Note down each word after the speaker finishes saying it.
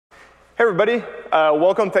Hey everybody,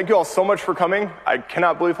 welcome. Thank you all so much for coming. I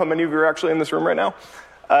cannot believe how many of you are actually in this room right now.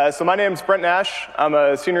 So my name is Brent Nash. I'm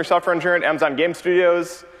a senior software engineer at Amazon Game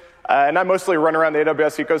Studios, and I mostly run around the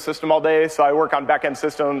AWS ecosystem all day, so I work on back-end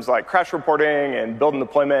systems like crash reporting and build and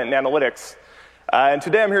deployment and analytics. And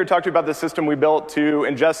today I'm here to talk to you about the system we built to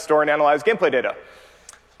ingest, store, and analyze gameplay data.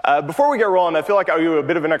 Before we get rolling, I feel like I owe you a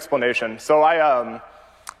bit of an explanation. So I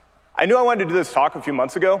knew I wanted to do this talk a few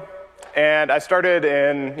months ago, and I started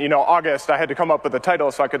in August. I had to come up with a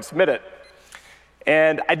title so I could submit it.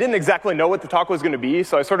 And I didn't exactly know what the talk was going to be,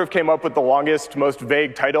 so I sort of came up with the longest, most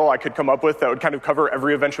vague title I could come up with that would kind of cover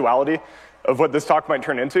every eventuality of what this talk might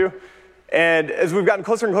turn into. And as we've gotten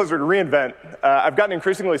closer and closer to reInvent, I've gotten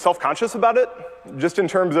increasingly self-conscious about it, just in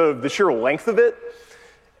terms of the sheer length of it.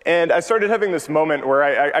 And I started having this moment where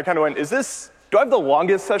I kind of went, do I have the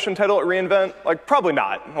longest session title at reInvent? Like, probably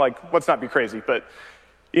not. Like, let's not be crazy. But,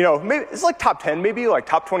 maybe it's like top 10, maybe like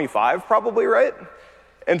top 25, probably, right?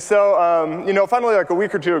 And so, finally, like a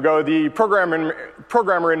week or two ago, the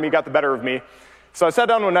programmer in me got the better of me. So I sat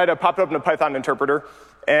down one night, I popped open a Python interpreter,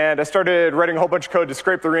 and I started writing a whole bunch of code to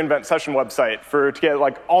scrape the reInvent session website to get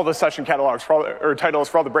like all the session catalogs or titles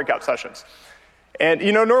for all the breakout sessions. And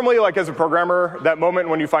normally, like as a programmer, that moment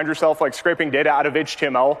when you find yourself like scraping data out of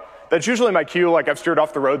HTML, that's usually my cue, like I've steered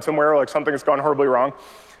off the road somewhere, like something's gone horribly wrong.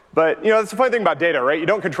 But that's the funny thing about data, right? You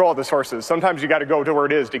don't control all the sources. Sometimes you got to go to where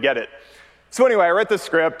it is to get it. So anyway, I write this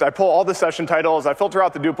script, I pull all the session titles, I filter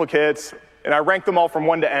out the duplicates, and I rank them all from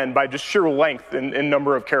 1 to n by just sheer length in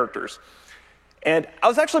number of characters. And I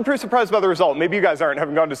was actually pretty surprised by the result. Maybe you guys aren't,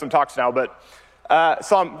 haven't gone to some talks now, but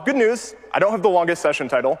good news, I don't have the longest session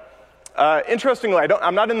title. Interestingly,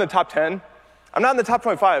 I'm not in the top 10. I'm not in the top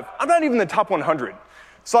 25. I'm not even in the top 100.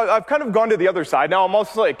 So I've kind of gone to the other side now. I'm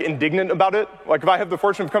also like indignant about it. Like if I have the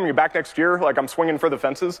fortune of coming back next year, like I'm swinging for the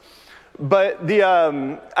fences. But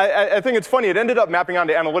I think it's funny. It ended up mapping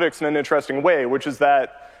onto analytics in an interesting way, which is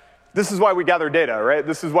that this is why we gather data, right?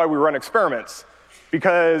 This is why we run experiments.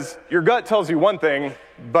 Because your gut tells you one thing,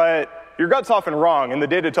 but your gut's often wrong, and the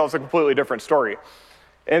data tells a completely different story.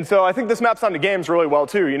 And so I think this maps onto games really well,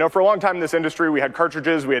 too. For a long time in this industry, we had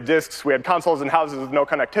cartridges, we had disks, we had consoles and houses with no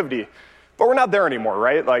connectivity. But we're not there anymore,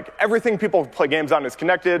 right? Like, everything people play games on is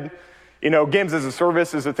connected. Games as a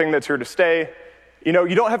service is a thing that's here to stay. You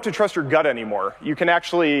don't have to trust your gut anymore. You can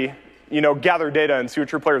actually, gather data and see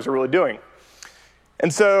what your players are really doing.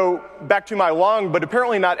 And so back to my long, but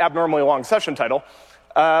apparently not abnormally long session title,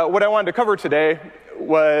 what I wanted to cover today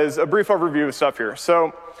was a brief overview of stuff here.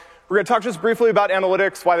 So we're going to talk just briefly about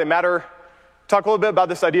analytics, why they matter, talk a little bit about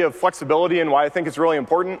this idea of flexibility and why I think it's really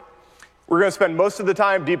important. We're going to spend most of the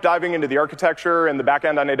time deep diving into the architecture and the back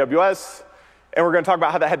end on AWS, and we're going to talk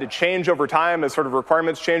about how that had to change over time as sort of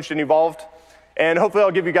requirements changed and evolved. And hopefully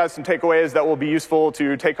I'll give you guys some takeaways that will be useful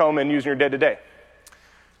to take home and use in your day-to-day.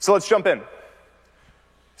 So let's jump in.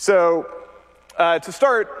 So to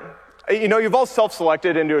start, you've all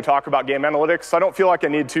self-selected into a talk about game analytics, so I don't feel like I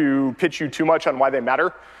need to pitch you too much on why they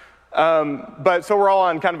matter. But so we're all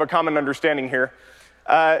on kind of a common understanding here.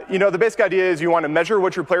 The basic idea is you want to measure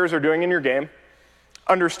what your players are doing in your game,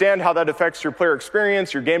 understand how that affects your player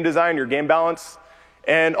experience, your game design, your game balance,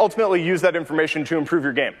 and ultimately use that information to improve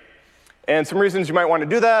your game. And some reasons you might want to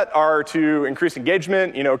do that are to increase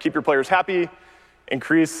engagement, keep your players happy,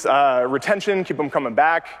 increase retention, keep them coming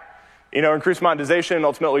back, increase monetization,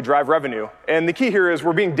 ultimately drive revenue. And the key here is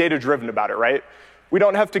we're being data-driven about it, right? We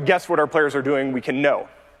don't have to guess what our players are doing, we can know.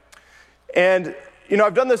 And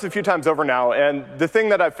I've done this a few times over now, and the thing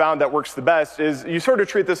that I've found that works the best is you sort of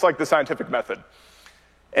treat this like the scientific method.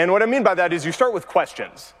 And what I mean by that is you start with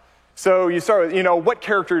questions. So you start with, what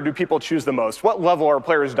character do people choose the most? What level are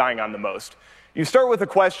players dying on the most? You start with a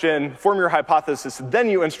question, form your hypothesis, then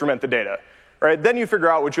you instrument the data, right? Then you figure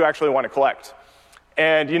out what you actually want to collect.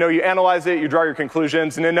 And, you analyze it, you draw your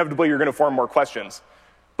conclusions, and inevitably you're going to form more questions.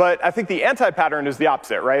 But I think the anti-pattern is the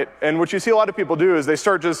opposite, right? And what you see a lot of people do is they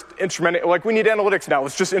start just instrumenting, like we need analytics now,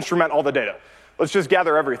 let's just instrument all the data. Let's just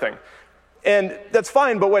gather everything. And that's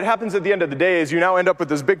fine, but what happens at the end of the day is you now end up with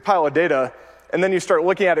this big pile of data, and then you start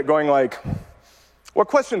looking at it going like, what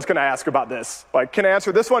questions can I ask about this? Like, can I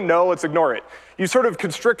answer this one? No, let's ignore it. You sort of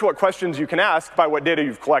constrict what questions you can ask by what data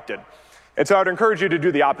you've collected. And so I would encourage you to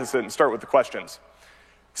do the opposite and start with the questions.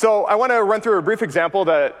 So I want to run through a brief example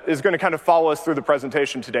that is going to kind of follow us through the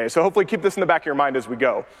presentation today. So hopefully keep this in the back of your mind as we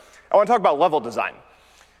go. I want to talk about level design.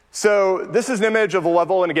 So this is an image of a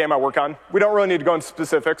level in a game I work on. We don't really need to go into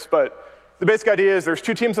specifics, but the basic idea is there's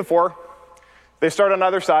 2 teams of 4. They start on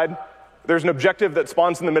either side. There's an objective that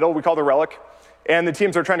spawns in the middle we call the relic, and the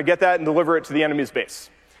teams are trying to get that and deliver it to the enemy's base.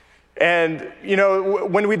 And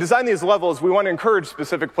when we design these levels, we want to encourage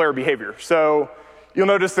specific player behavior. So you'll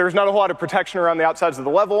notice there's not a whole lot of protection around the outsides of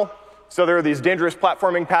the level. So there are these dangerous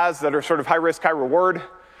platforming paths that are sort of high risk, high reward.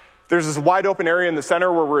 There's this wide open area in the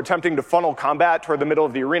center where we're attempting to funnel combat toward the middle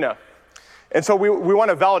of the arena. And so we want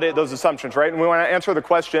to validate those assumptions, right? And we want to answer the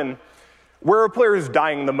question, where are players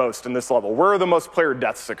dying the most in this level? Where are the most player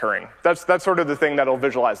deaths occurring? That's sort of the thing that'll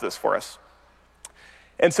visualize this for us.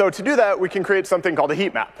 And so to do that, we can create something called a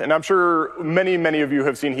heat map. And I'm sure many, many of you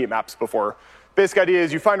have seen heat maps before. Basic idea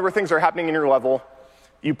is you find where things are happening in your level,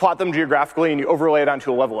 you plot them geographically, and you overlay it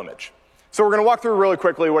onto a level image. So we're going to walk through really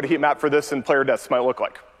quickly what a heat map for this and player deaths might look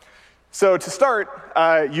like. So to start,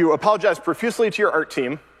 you apologize profusely to your art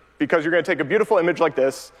team, because you're going to take a beautiful image like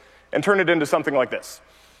this and turn it into something like this.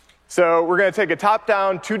 So we're going to take a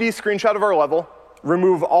top-down 2D screenshot of our level,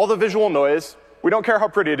 remove all the visual noise. We don't care how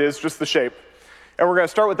pretty it is, just the shape. And we're going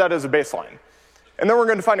to start with that as a baseline. And then we're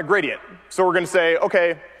going to find a gradient. So we're going to say,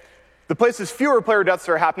 OK, the places fewer player deaths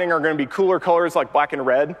are happening are going to be cooler colors like black and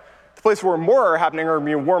red. The places where more are happening are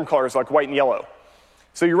going to be warm colors like white and yellow.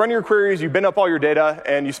 So you run your queries, you bin up all your data,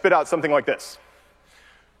 and you spit out something like this.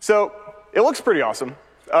 So it looks pretty awesome.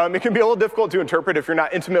 It can be a little difficult to interpret if you're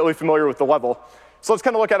not intimately familiar with the level. So let's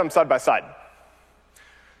kind of look at them side by side.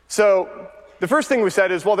 So the first thing we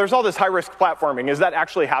said is, well, there's all this high-risk platforming. Is that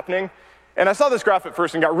actually happening? And I saw this graph at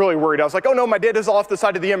first and got really worried. I was like, oh, no, my data's all off the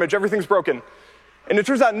side of the image. Everything's broken. And it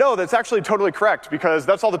turns out, no, that's actually totally correct, because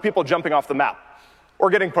that's all the people jumping off the map, or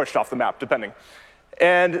getting pushed off the map, depending.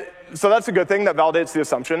 And so that's a good thing. That validates the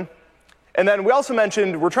assumption. And then we also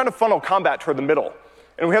mentioned we're trying to funnel combat toward the middle.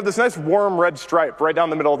 And we have this nice warm red stripe right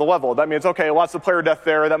down the middle of the level. That means, OK, lots of player death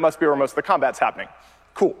there. That must be where most of the combat's happening.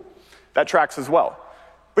 Cool. That tracks as well.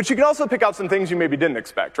 But you can also pick out some things you maybe didn't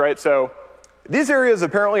expect, right? So these areas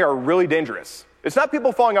apparently are really dangerous. It's not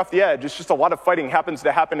people falling off the edge. It's just a lot of fighting happens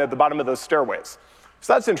to happen at the bottom of those stairways.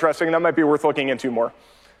 So that's interesting. That might be worth looking into more.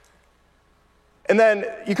 And then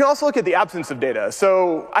you can also look at the absence of data.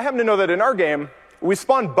 So I happen to know that in our game, we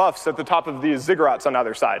spawn buffs at the top of these ziggurats on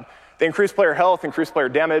either side. They increase player health, increase player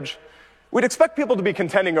damage. We'd expect people to be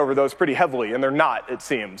contending over those pretty heavily, and they're not, it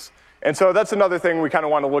seems. And so that's another thing we kind of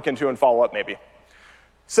want to look into and follow up, maybe.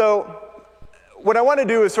 So what I want to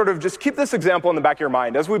do is sort of just keep this example in the back of your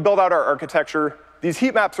mind. As we build out our architecture, these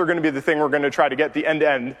heat maps are going to be the thing we're going to try to get the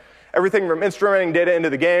end-to-end. Everything from instrumenting data into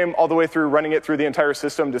the game all the way through running it through the entire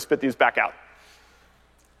system to spit these back out.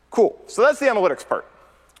 Cool. So that's the analytics part.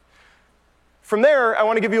 From there, I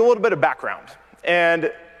want to give you a little bit of background.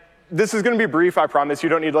 And this is going to be brief, I promise. You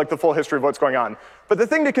don't need like the full history of what's going on. But the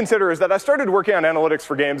thing to consider is that I started working on analytics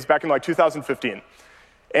for games back in like 2015.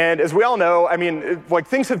 And as we all know, I mean, like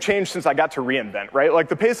things have changed since I got to reInvent, right? Like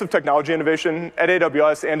the pace of technology innovation at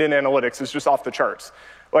AWS and in analytics is just off the charts.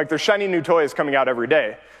 Like there's shiny new toys coming out every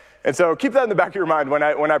day. And so keep that in the back of your mind when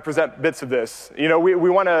I present bits of this. You know, we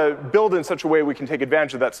want to build in such a way we can take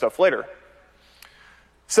advantage of that stuff later.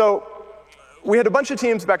 So we had a bunch of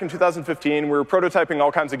teams back in 2015. We were prototyping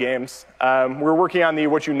all kinds of games. We were working on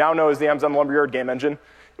what you now know as the Amazon Lumberyard game engine.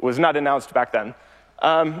 It was not announced back then.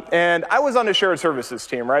 And I was on a shared services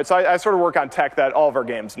team, right? So I sort of work on tech that all of our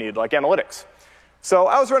games need, like analytics. So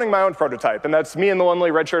I was running my own prototype, and that's me and the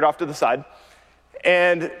lonely red shirt off to the side.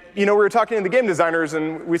 And we were talking to the game designers,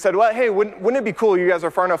 and we said, well, hey, wouldn't it be cool? You guys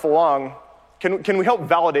are far enough along. Can we help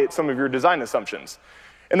validate some of your design assumptions?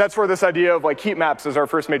 And that's where this idea of like heat maps as our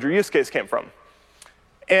first major use case came from.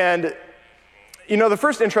 And the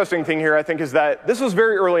first interesting thing here, I think, is that this was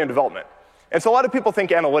very early in development. And so a lot of people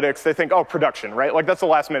think analytics, they think, oh, production, right? Like that's a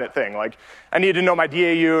last-minute thing. Like I need to know my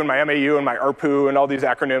DAU and my MAU and my ARPU and all these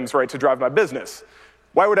acronyms, right, to drive my business.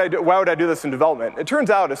 Why would I do this in development? It turns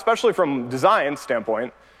out, especially from design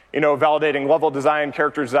standpoint, validating level design,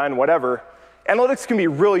 character design, whatever, analytics can be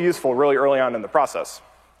really useful really early on in the process.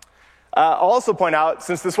 I'll also point out,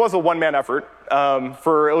 since this was a one-man effort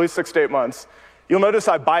for at least 6 to 8 months, you'll notice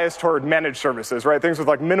I bias toward managed services, right? Things with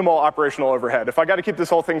like minimal operational overhead. If I got to keep this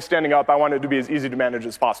whole thing standing up, I want it to be as easy to manage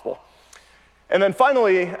as possible. And then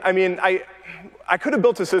finally, I mean, I could have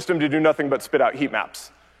built a system to do nothing but spit out heat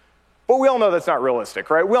maps. But we all know that's not realistic,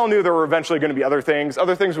 right? We all knew there were eventually going to be other things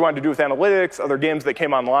we wanted to do with analytics, other games that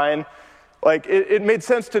came online. Like, it made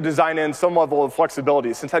sense to design in some level of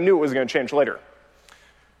flexibility since I knew it was going to change later.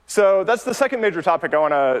 So that's the second major topic I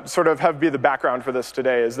want to sort of have be the background for this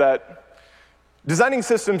today, is that designing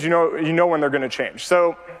systems, you know when they're going to change.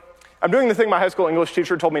 So I'm doing the thing my high school English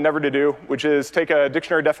teacher told me never to do, which is take a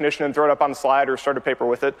dictionary definition and throw it up on the slide or start a paper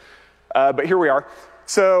with it. But here we are.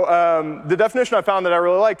 So the definition I found that I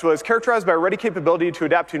really liked was characterized by a ready capability to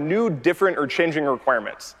adapt to new, different, or changing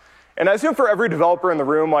requirements. And I assume for every developer in the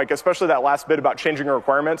room, like especially that last bit about changing your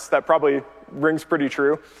requirements, that probably rings pretty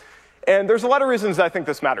true. And there's a lot of reasons I think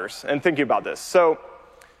this matters and thinking about this. So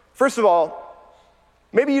first of all,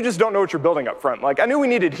 maybe you just don't know what you're building up front. Like I knew we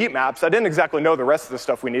needed heat maps. I didn't exactly know the rest of the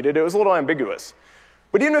stuff we needed. It was a little ambiguous.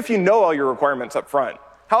 But even if you know all your requirements up front,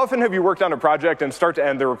 how often have you worked on a project and start to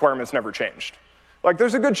end the requirements never changed? Like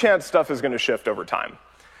there's a good chance stuff is going to shift over time.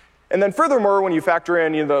 And then furthermore, when you factor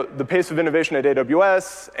in the pace of innovation at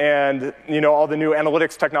AWS and all the new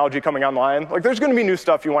analytics technology coming online, like there's going to be new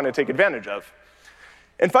stuff you want to take advantage of.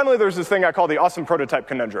 And finally, there's this thing I call the awesome prototype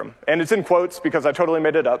conundrum. And it's in quotes because I totally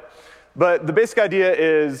made it up. But the basic idea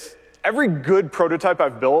is every good prototype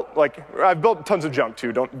I've built, like I've built tons of junk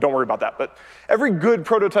too, don't worry about that. But every good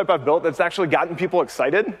prototype I've built that's actually gotten people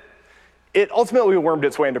excited, it ultimately wormed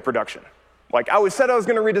its way into production. Like, I always said I was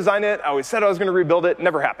going to redesign it. I always said I was going to rebuild it.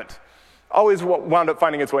 Never happened. Always wound up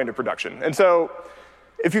finding its way into production. And so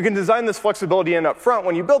if you can design this flexibility in up front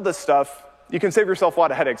when you build this stuff, you can save yourself a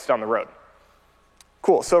lot of headaches down the road.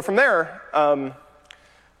 Cool. So from there,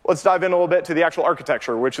 let's dive in a little bit to the actual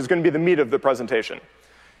architecture, which is going to be the meat of the presentation.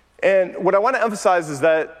 And what I want to emphasize is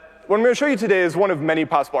that what I'm going to show you today is one of many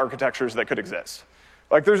possible architectures that could exist.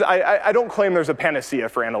 Like I don't claim there's a panacea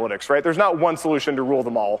for analytics, right? There's not one solution to rule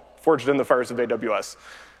them all, forged in the fires of AWS.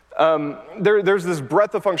 There's this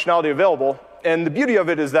breadth of functionality available, and the beauty of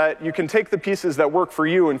it is that you can take the pieces that work for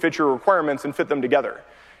you and fit your requirements and fit them together.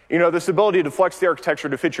 This ability to flex the architecture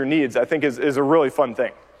to fit your needs, I think, is a really fun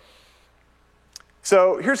thing.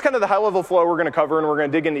 So here's kind of the high-level flow we're going to cover, and we're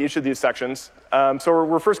going to dig into each of these sections. So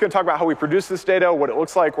we're first going to talk about how we produce this data, what it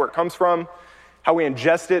looks like, where it comes from, how we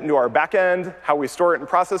ingest it into our backend, how we store it and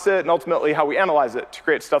process it, and ultimately how we analyze it to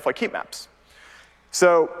create stuff like heat maps.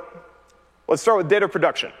 So let's start with data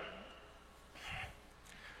production.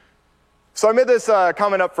 So I made this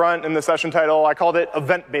comment up front in the session title. I called it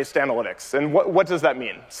event-based analytics. And what does that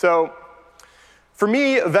mean? So for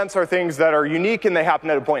me, events are things that are unique and they happen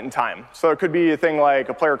at a point in time. So it could be a thing like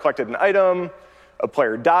a player collected an item, a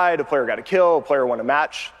player died, a player got a kill, a player won a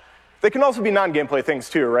match. They can also be non-gameplay things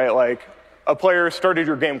too, right? Like a player started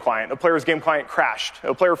your game client, a player's game client crashed,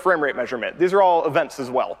 a player frame rate measurement. These are all events as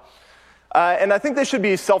well. And I think they should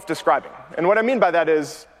be self-describing. And what I mean by that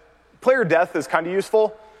is player death is kind of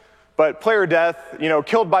useful, but player death,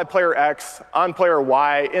 killed by player X on player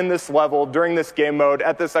Y in this level during this game mode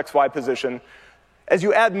at this XY position, as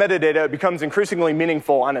you add metadata, it becomes increasingly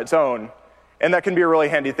meaningful on its own. And that can be a really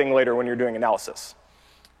handy thing later when you're doing analysis.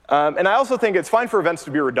 And I also think it's fine for events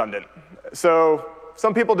to be redundant. So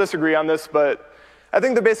some people disagree on this, but I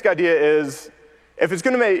think the basic idea is if it's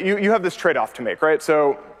going to make, you have this trade-off to make, right?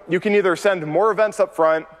 So you can either send more events up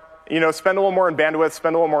front, spend a little more in bandwidth,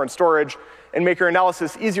 spend a little more in storage, and make your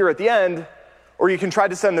analysis easier at the end, or you can try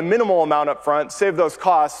to send the minimal amount up front, save those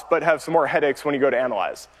costs, but have some more headaches when you go to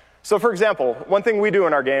analyze. So for example, one thing we do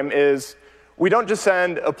in our game is we don't just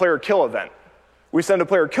send a player kill event. We send a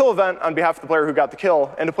player kill event on behalf of the player who got the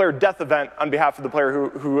kill, and a player death event on behalf of the player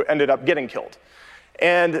who ended up getting killed.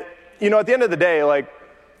 And at the end of the day, like,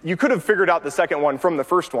 you could have figured out the second one from the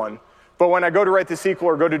first one, but when I go to write the SQL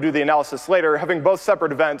or go to do the analysis later, having both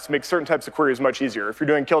separate events makes certain types of queries much easier if you're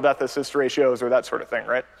doing kill-death assist ratios or that sort of thing,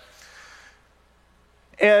 right?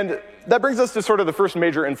 And that brings us to sort of the first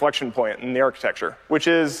major inflection point in the architecture, which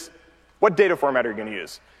is what data format are you going to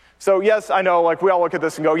use? So yes, I know, like, we all look at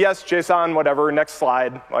this and go, yes, JSON, whatever, next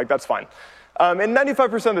slide, like, that's fine. And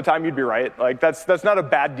 95% of the time, you'd be right. Like, that's not a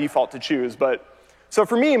bad default to choose, but so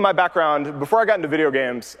for me, my background, before I got into video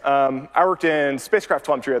games, I worked in spacecraft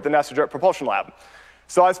telemetry at the NASA Jet Propulsion Lab.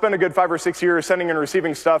 So I spent a good 5 or 6 years sending and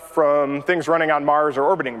receiving stuff from things running on Mars or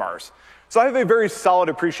orbiting Mars. So I have a very solid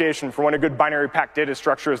appreciation for when a good binary packed data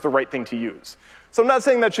structure is the right thing to use. So I'm not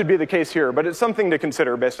saying that should be the case here, but it's something to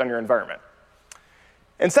consider based on your environment.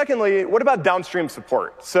 And secondly, what about downstream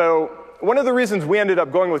support? So one of the reasons we ended up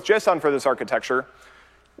going with JSON for this architecture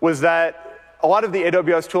was that a lot of the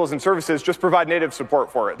AWS tools and services just provide native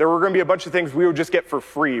support for it. There were going to be a bunch of things we would just get for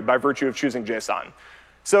free by virtue of choosing JSON.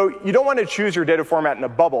 So you don't want to choose your data format in a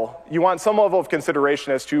bubble. You want some level of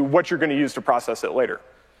consideration as to what you're going to use to process it later.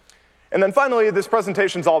 And then finally, this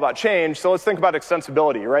presentation is all about change, so let's think about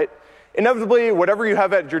extensibility, right? Inevitably, whatever you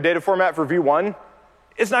have at your data format for V1,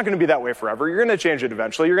 it's not going to be that way forever. You're going to change it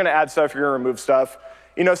eventually. You're going to add stuff. You're going to remove stuff.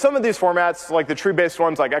 Some of these formats, like the tree-based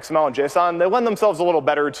ones like XML and JSON, they lend themselves a little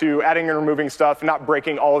better to adding and removing stuff, not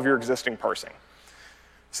breaking all of your existing parsing.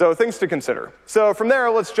 So things to consider. So from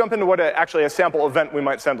there, let's jump into what actually a sample event we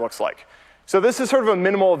might send looks like. So this is sort of a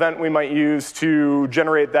minimal event we might use to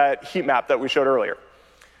generate that heat map that we showed earlier.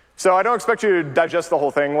 So I don't expect you to digest the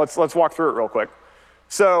whole thing. Let's walk through it real quick.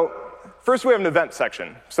 So first we have an event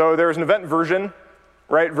section. So there's an event version,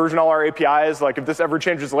 right? Version all our APIs. Like if this ever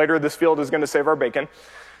changes later, this field is going to save our bacon.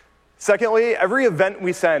 Secondly, every event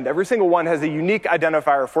we send, every single one has a unique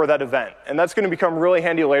identifier for that event. And that's going to become really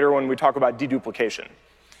handy later when we talk about deduplication.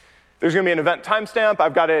 There's going to be an event timestamp.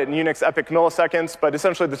 I've got it in Unix epic milliseconds, but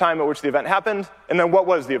essentially the time at which the event happened, and then what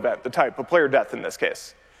was the event, the type, a player death in this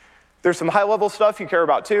case. There's some high-level stuff you care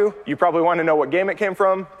about too. You probably want to know what game it came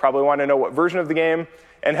from, probably want to know what version of the game,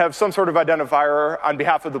 and have some sort of identifier on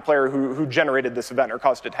behalf of the player who generated this event or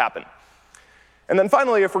caused it to happen. And then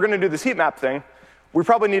finally, if we're going to do this heat map thing, we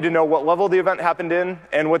probably need to know what level the event happened in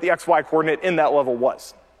and what the XY coordinate in that level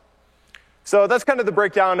was. So that's kind of the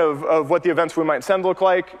breakdown of what the events we might send look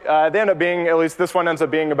like. They end up being, at least this one ends up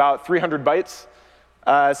being about 300 bytes.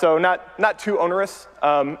 So not too onerous.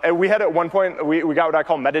 And we had at one point, we got what I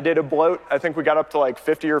call metadata bloat. I think we got up to like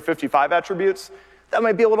 50 or 55 attributes. That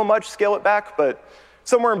might be a little much, scale it back, but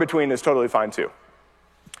somewhere in between is totally fine too.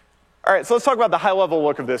 All right, so let's talk about the high-level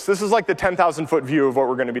look of this. This is like the 10,000-foot view of what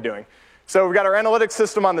we're going to be doing. So we've got our analytics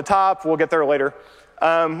system on the top. We'll get there later.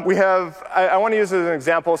 We have, I want to use as an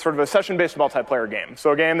example, sort of a session-based multiplayer game.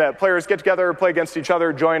 So a game that players get together, play against each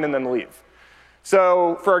other, join, and then leave.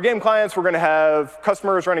 So for our game clients, we're going to have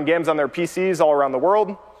customers running games on their PCs all around the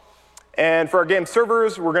world. And for our game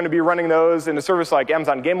servers, we're going to be running those in a service like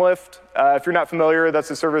Amazon GameLift. If you're not familiar, that's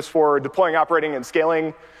a service for deploying, operating, and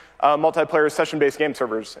scaling multiplayer session-based game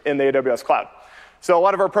servers in the AWS cloud. So a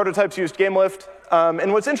lot of our prototypes used GameLift.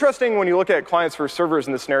 And what's interesting when you look at clients for servers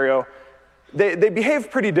in this scenario, they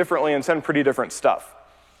behave pretty differently and send pretty different stuff.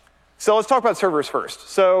 So let's talk about servers first.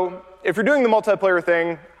 So if you're doing the multiplayer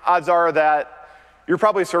thing, odds are that you're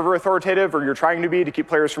probably server authoritative, or you're trying to be to keep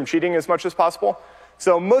players from cheating as much as possible.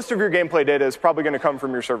 So most of your gameplay data is probably going to come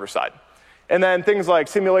from your server side. And then things like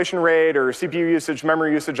simulation rate or CPU usage,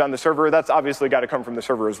 memory usage on the server, that's obviously got to come from the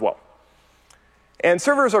server as well. And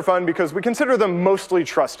servers are fun because we consider them mostly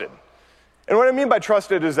trusted. And what I mean by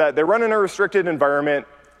trusted is that they run in a restricted environment,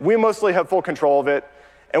 we mostly have full control of it,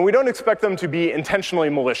 and we don't expect them to be intentionally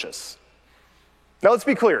malicious. Now let's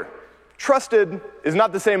be clear. Trusted is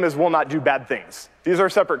not the same as will not do bad things. These are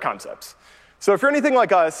separate concepts. So if you're anything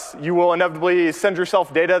like us, you will inevitably send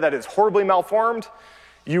yourself data that is horribly malformed.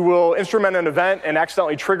 You will instrument an event and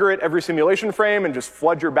accidentally trigger it every simulation frame and just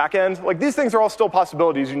flood your backend. Like, these things are all still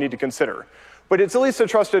possibilities you need to consider. But it's at least a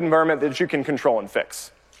trusted environment that you can control and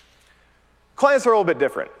fix. Clients are a little bit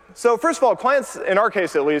different. So first of all, clients, in our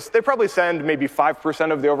case at least, they probably send maybe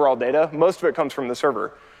 5% of the overall data. Most of it comes from the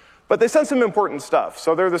server. But they send some important stuff.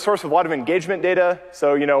 So they're the source of a lot of engagement data.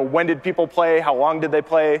 So, when did people play? How long did they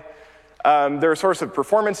play? They're a source of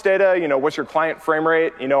performance data. What's your client frame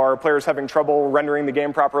rate? Are players having trouble rendering the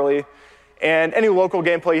game properly? And any local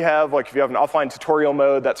gameplay you have, like if you have an offline tutorial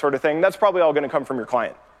mode, that sort of thing, that's probably all going to come from your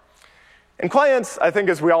client. And clients, I think,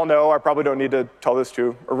 as we all know, I probably don't need to tell this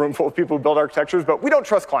to a room full of people who build architectures, but we don't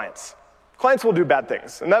trust clients. Clients will do bad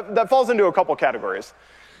things. And that falls into a couple categories.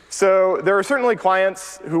 So there are certainly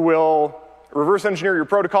clients who will reverse engineer your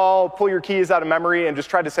protocol, pull your keys out of memory, and just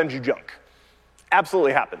try to send you junk.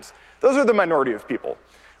 Absolutely happens. Those are the minority of people.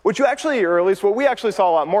 What you actually, or at least what we actually saw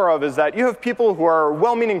a lot more of, is that you have people who are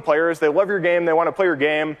well-meaning players. They love your game. They want to play your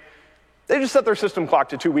game. They just set their system clock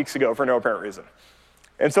to 2 weeks ago for no apparent reason.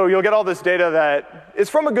 And so you'll get all this data that is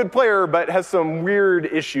from a good player, but has some weird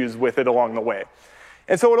issues with it along the way.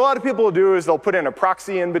 And so what a lot of people will do is they'll put in a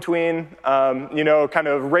proxy in between, kind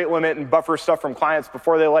of rate limit and buffer stuff from clients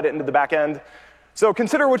before they let it into the back end. So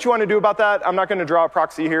consider what you want to do about that. I'm not going to draw a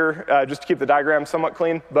proxy here just to keep the diagram somewhat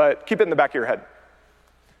clean, but keep it in the back of your head.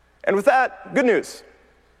 And with that, good news.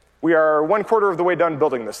 We are 1/4 of the way done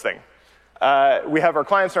building this thing. We have our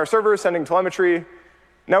clients and our servers sending telemetry.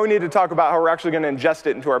 Now we need to talk about how we're actually going to ingest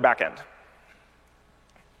it into our back end.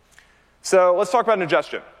 So let's talk about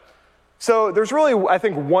ingestion. So there's really, I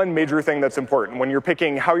think, one major thing that's important when you're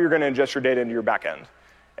picking how you're going to ingest your data into your back end.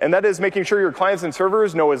 And that is making sure your clients and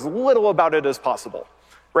servers know as little about it as possible.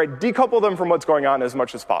 Right? Decouple them from what's going on as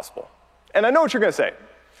much as possible. And I know what you're going to say.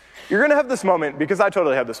 You're going to have this moment, because I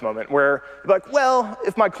totally have this moment, where you're like, well,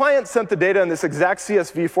 if my client sent the data in this exact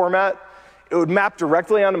CSV format, it would map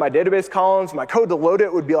directly onto my database columns. My code to load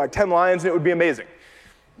it would be like 10 lines, and it would be amazing.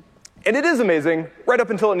 And it is amazing right up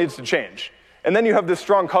until it needs to change. And then you have this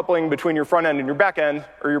strong coupling between your front end and your back end,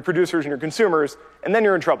 or your producers and your consumers, and then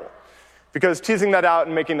you're in trouble. Because teasing that out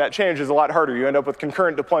and making that change is a lot harder. You end up with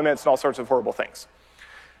concurrent deployments and all sorts of horrible things.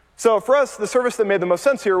 So for us, the service that made the most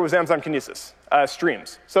sense here was Amazon Kinesis,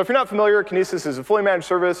 Streams. So if you're not familiar, Kinesis is a fully managed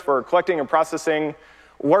service for collecting and processing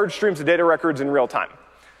large streams of data records in real time.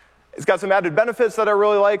 It's got some added benefits that I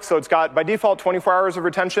really like. So it's got, by default, 24 hours of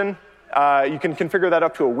retention. You can configure that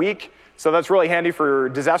up to a week. So that's really handy for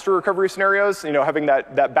disaster recovery scenarios, having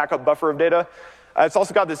that backup buffer of data. It's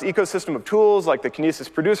also got this ecosystem of tools like the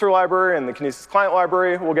Kinesis producer library and the Kinesis client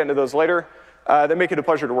library. We'll get into those later. That make it a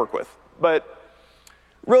pleasure to work with. But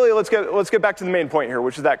really, let's get back to the main point here,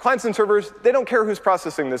 which is that clients and servers, they don't care who's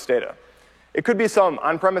processing this data. It could be some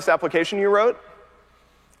on-premise application you wrote.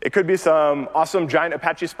 It could be some awesome giant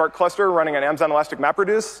Apache Spark cluster running on Amazon Elastic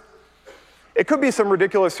MapReduce. It could be some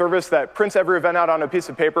ridiculous service that prints every event out on a piece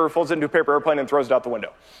of paper, folds it into a paper airplane, and throws it out the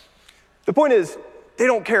window. The point is, they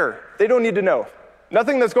don't care. They don't need to know.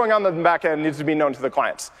 Nothing that's going on in the back end needs to be known to the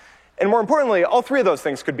clients. And more importantly, all three of those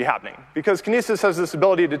things could be happening, because Kinesis has this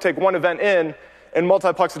ability to take one event in and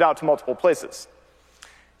multiplex it out to multiple places.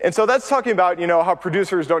 And so that's talking about how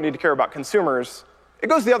producers don't need to care about consumers. It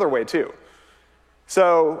goes the other way, too.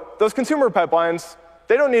 So those consumer pipelines,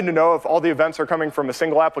 they don't need to know if all the events are coming from a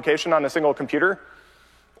single application on a single computer,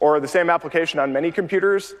 or the same application on many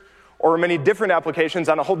computers, or many different applications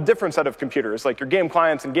on a whole different set of computers, like your game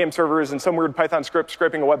clients and game servers and some weird Python script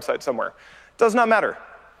scraping a website somewhere. It does not matter.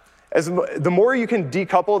 The more you can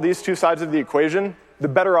decouple these two sides of the equation, the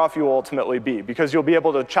better off you will ultimately be, because you'll be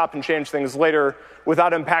able to chop and change things later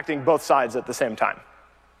without impacting both sides at the same time.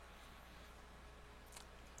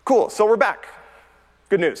 Cool, so we're back.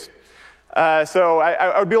 Good news. So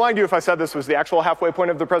I would be lying to you if I said this was the actual halfway point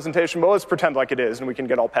of the presentation, but let's pretend like it is, and we can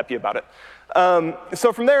get all peppy about it.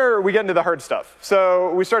 So from there, we get into the hard stuff.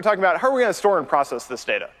 So we start talking about how are we going to store and process this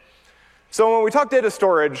data. So when we talk data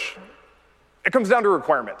storage, it comes down to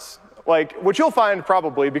requirements. Like, what you'll find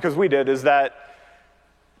probably, because we did, is that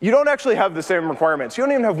you don't actually have the same requirements. You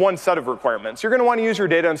don't even have one set of requirements. You're going to want to use your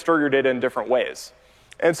data and store your data in different ways.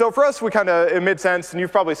 And so for us, it made sense, and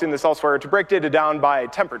you've probably seen this elsewhere, to break data down by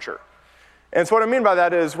temperature. And so what I mean by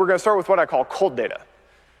that is we're going to start with what I call cold data.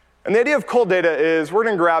 And the idea of cold data is we're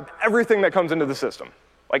going to grab everything that comes into the system.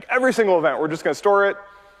 Like every single event, we're just going to store it.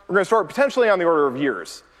 We're going to store it potentially on the order of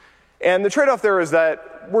years. And the trade-off there is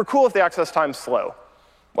that we're cool if the access time's slow.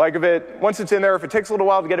 Like once it's in there, if it takes a little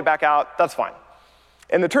while to get it back out, that's fine.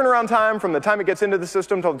 And the turnaround time from the time it gets into the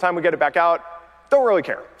system till the time we get it back out, don't really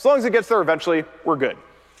care. As long as it gets there eventually, we're good.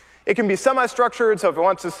 It can be semi-structured, so if it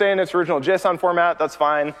wants to stay in its original JSON format, that's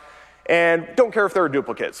fine. And don't care if there are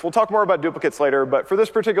duplicates. We'll talk more about duplicates later, but for this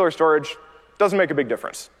particular storage, doesn't make a big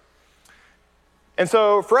difference. And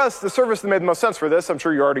so for us, the service that made the most sense for this, I'm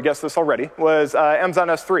sure you already guessed this already, was Amazon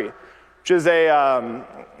S3, which is a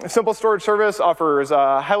simple storage service, offers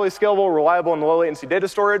highly scalable, reliable, and low latency data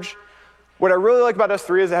storage. What I really like about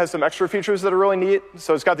S3 is it has some extra features that are really neat.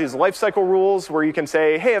 So it's got these lifecycle rules where you can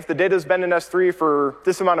say, hey, if the data's been in S3 for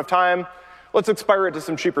this amount of time, let's expire it to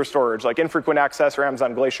some cheaper storage, like Infrequent Access or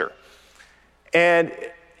Amazon Glacier. And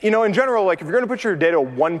in general, like if you're going to put your data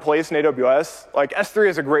one place in AWS, like S3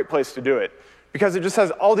 is a great place to do it, because it just has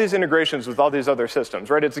all these integrations with all these other systems,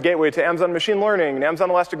 right? It's a gateway to Amazon Machine Learning, and Amazon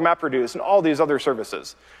Elastic MapReduce, and all these other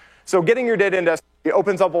services. So getting your data into S3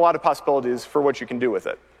 opens up a lot of possibilities for what you can do with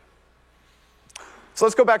it. So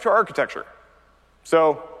let's go back to our architecture.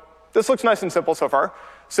 So this looks nice and simple so far.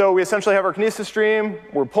 So we essentially have our Kinesis stream.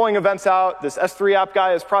 We're pulling events out. This S3 app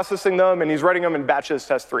guy is processing them, and he's writing them in batches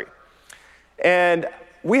to S3. And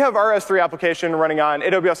we have our S3 application running on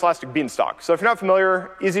AWS Elastic Beanstalk. So if you're not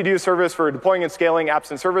familiar, easy-to-use service for deploying and scaling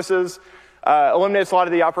apps and services. Eliminates a lot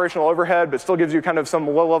of the operational overhead, but still gives you kind of some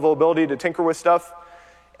low-level ability to tinker with stuff.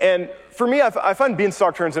 And for me, I find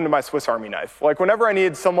Beanstalk turns into my Swiss Army knife. Like whenever I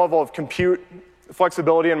need some level of compute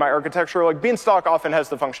flexibility in my architecture, like Beanstalk often has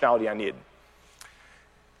the functionality I need.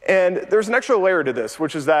 And there's an extra layer to this,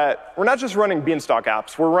 which is that we're not just running Beanstalk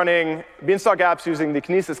apps. We're running Beanstalk apps using the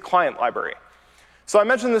Kinesis client library. So I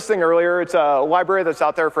mentioned this thing earlier. It's a library that's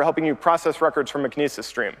out there for helping you process records from a Kinesis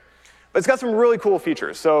stream. But it's got some really cool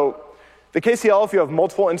features. So the KCL, if you have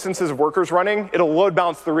multiple instances of workers running, it'll load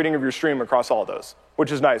balance the reading of your stream across all of those,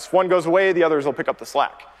 which is nice. One goes away, the others will pick up the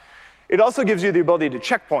slack. It also gives you the ability to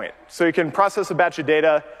checkpoint. So you can process a batch of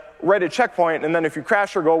data, write a checkpoint, and then if you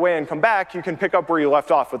crash or go away and come back, you can pick up where you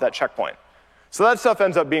left off with that checkpoint. So that stuff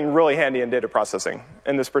ends up being really handy in data processing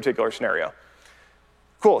in this particular scenario.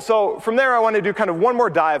 Cool, so from there I want to do kind of one more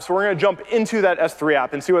dive. So we're going to jump into that S3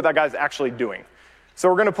 app and see what that guy's actually doing. So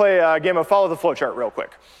we're going to play a game of follow the flowchart real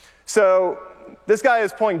quick. So this guy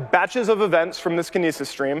is pulling batches of events from this Kinesis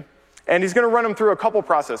stream, and he's going to run them through a couple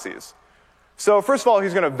processes. So first of all,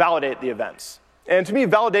 he's going to validate the events. And to me,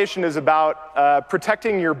 validation is about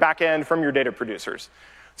protecting your backend from your data producers.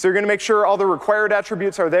 So you're going to make sure all the required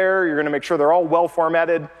attributes are there. You're going to make sure they're all well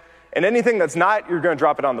formatted. And anything that's not, you're going to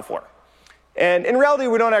drop it on the floor. And in reality,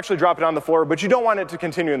 we don't actually drop it on the floor, but you don't want it to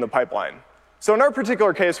continue in the pipeline. So in our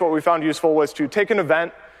particular case, what we found useful was to take an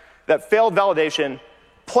event that failed validation,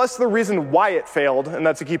 plus the reason why it failed, and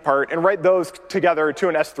that's a key part, and write those together to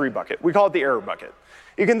an S3 bucket. We call it the error bucket.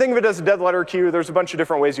 You can think of it as a dead letter queue. There's a bunch of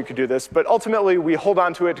different ways you could do this, but ultimately we hold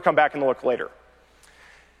on to it to come back and look later.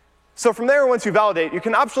 So from there, once you validate, you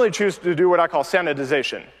can optionally choose to do what I call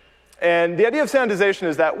sanitization. And the idea of sanitization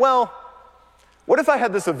is that, well, what if I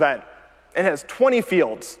had this event and it has 20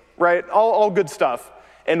 fields, right? All good stuff,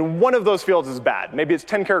 and one of those fields is bad. Maybe it's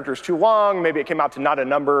 10 characters too long, maybe it came out to not a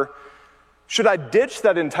number. Should I ditch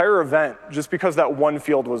that entire event just because that one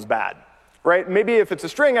field was bad, right? Maybe if it's a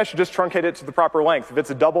string, I should just truncate it to the proper length. If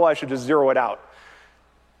it's a double, I should just zero it out.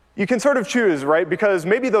 You can sort of choose, right? Because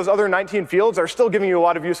maybe those other 19 fields are still giving you a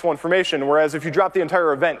lot of useful information, whereas if you drop the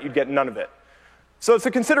entire event, you'd get none of it. So it's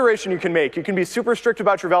a consideration you can make. You can be super strict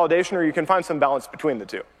about your validation, or you can find some balance between the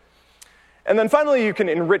two. And then finally, you can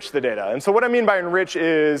enrich the data. And so what I mean by enrich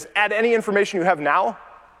is add any information you have now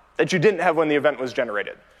that you didn't have when the event was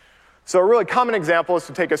generated. So a really common example is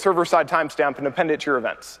to take a server-side timestamp and append it to your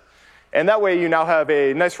events. And that way, you now have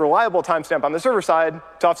a nice, reliable timestamp on the server side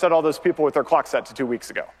to offset all those people with their clock set to 2 weeks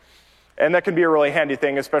ago. And that can be a really handy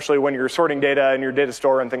thing, especially when you're sorting data in your data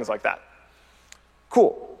store and things like that.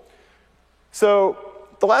 Cool. So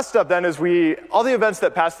the last step then is all the events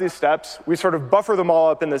that pass these steps, we sort of buffer them all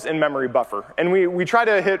up in this in-memory buffer. And we try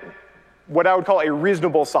to hit what I would call a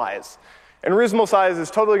reasonable size. And reasonable size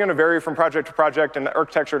is totally going to vary from project to project and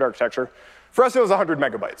architecture to architecture. For us, it was 100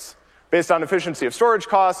 megabytes. Based on efficiency of storage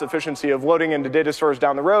costs, efficiency of loading into data stores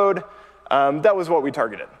down the road, that was what we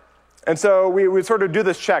targeted. And so we would sort of do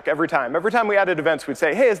this check every time. Every time we added events, we'd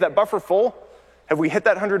say, hey, is that buffer full? Have we hit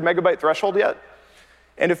that 100 megabyte threshold yet?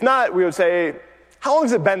 And if not, we would say, how long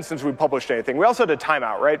has it been since we published anything? We also had a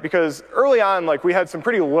timeout, right? Because early on, we had some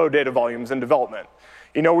pretty low data volumes in development.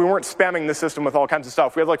 We weren't spamming the system with all kinds of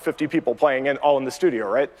stuff. We had like 50 people playing all in the studio,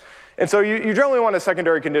 right? And so you generally want a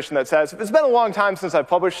secondary condition that says, if it's been a long time since I've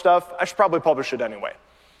published stuff, I should probably publish it anyway.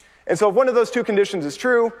 And so if one of those two conditions is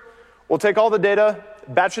true, we'll take all the data,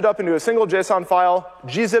 batch it up into a single JSON file,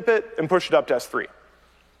 gzip it, and push it up to S3.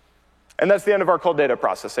 And that's the end of our cold data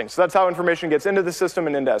processing. So that's how information gets into the system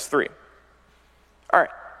and into S3. All right,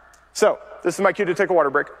 so this is my cue to take a water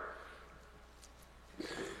break.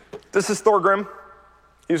 This is Thorgrim.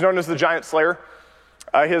 He's known as the Giant Slayer.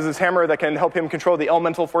 He has this hammer that can help him control the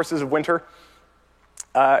elemental forces of winter.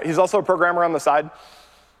 He's also a programmer on the side.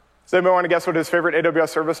 Does anybody want to guess what his favorite AWS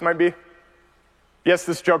service might be? Yes,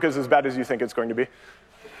 this joke is as bad as you think it's going to be.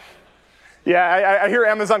 Yeah, I hear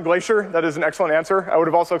Amazon Glacier. That is an excellent answer. I would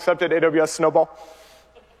have also accepted AWS Snowball.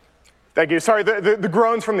 Thank you. Sorry, the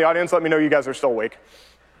groans from the audience let me know you guys are still awake.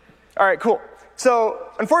 All right, cool. So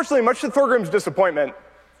unfortunately, much to Thorgrim's disappointment,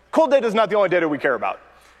 cold data is not the only data we care about.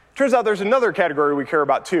 Turns out there's another category we care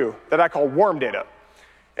about too, that I call warm data.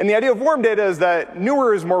 And the idea of warm data is that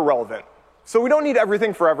newer is more relevant. So we don't need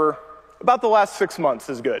everything forever. About the last 6 months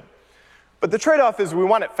is good. But the trade-off is we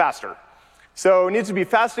want it faster. So it needs to be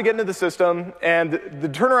fast to get into the system, and the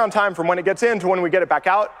turnaround time from when it gets in to when we get it back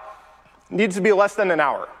out needs to be less than an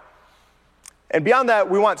hour. And beyond that,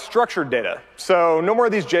 we want structured data. So no more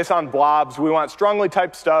of these JSON blobs. We want strongly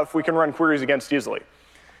typed stuff we can run queries against easily.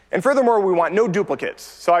 And furthermore, we want no duplicates.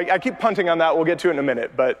 So I keep punting on that. We'll get to it in a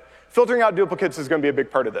minute. But filtering out duplicates is going to be a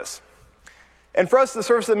big part of this. And for us, the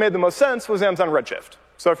service that made the most sense was Amazon Redshift.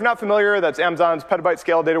 So if you're not familiar, that's Amazon's petabyte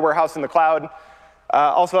scale data warehouse in the cloud.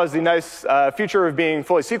 Also has the nice feature of being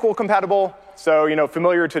fully SQL compatible. So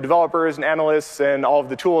familiar to developers and analysts and all of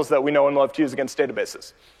the tools that we know and love to use against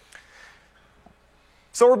databases.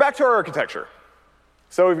 So we're back to our architecture.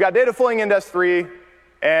 So we've got data flowing into S3.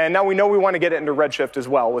 And now we know we want to get it into Redshift as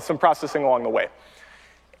well, with some processing along the way.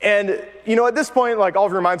 And at this point, all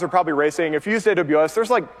of your minds are probably racing. If you use AWS,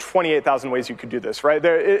 there's 28,000 ways you could do this, right?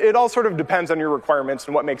 It all sort of depends on your requirements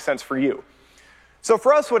and what makes sense for you. So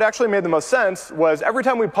for us, what actually made the most sense was every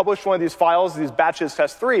time we published one of these files, these batches to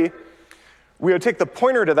S3, we would take the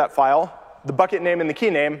pointer to that file, the bucket name and the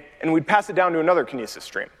key name, and we'd pass it down to another Kinesis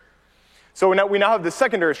stream. So we now have the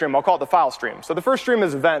secondary stream. I'll call it the file stream. So the first stream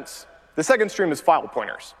is events. The second stream is file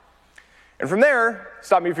pointers. And from there,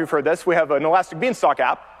 stop me if you've heard this, we have an Elastic Beanstalk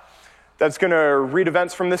app that's going to read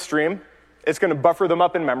events from this stream. It's going to buffer them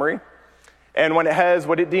up in memory. And when it has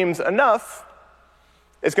what it deems enough,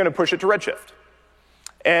 it's going to push it to Redshift.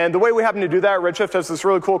 And the way we happen to do that, Redshift has this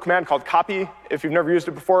really cool command called copy. If you've never used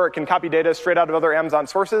it before, it can copy data straight out of other Amazon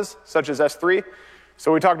sources, such as S3.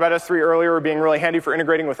 So we talked about S3 earlier being really handy for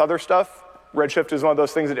integrating with other stuff. Redshift is one of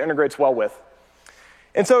those things it integrates well with.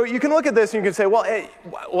 And so you can look at this and you can say, well, hey,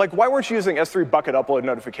 why weren't you using S3 bucket upload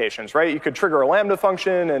notifications, right? You could trigger a Lambda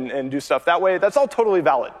function and do stuff that way. That's all totally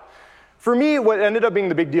valid. For me, what ended up being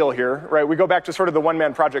the big deal here, right, we go back to sort of the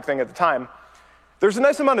one-man project thing at the time, there's a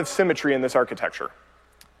nice amount of symmetry in this architecture.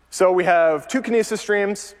 So we have 2 Kinesis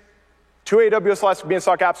streams, 2 AWS Elastic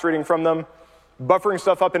Beanstalk apps reading from them, buffering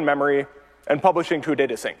stuff up in memory, and publishing to a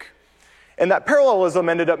data sync. And that parallelism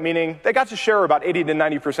ended up meaning they got to share about 80 to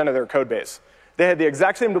 90% of their code base. They had the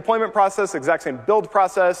exact same deployment process, exact same build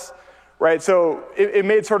process, right? So it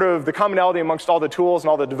made sort of the commonality amongst all the tools and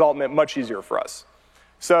all the development much easier for us.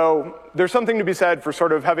 So there's something to be said for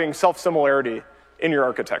sort of having self-similarity in your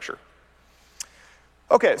architecture.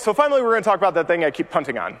 OK, so finally, we're going to talk about that thing I keep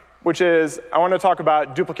punting on, which is I want to talk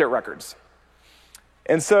about duplicate records.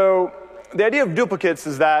 And so the idea of duplicates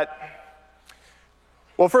is that,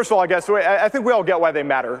 well, first of all, I guess I think we all get why they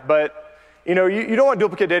matter. But you don't want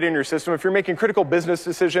duplicate data in your system if you're making critical business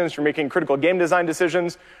decisions, you're making critical game design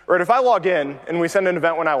decisions. Or if I log in and we send an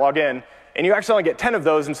event when I log in, and you actually only get 10 of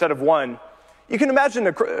those instead of 1, you can imagine,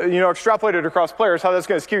 extrapolated across players, how that's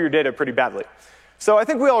going to skew your data pretty badly. So I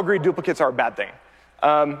think we all agree duplicates are a bad thing.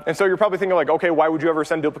 And so you're probably thinking, like, OK, why would you ever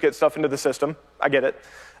send duplicate stuff into the system? I get it.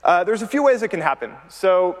 There's a few ways it can happen.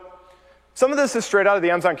 So some of this is straight out of the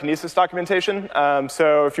Amazon Kinesis documentation.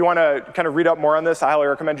 So if you want to kind of read up more on this, I highly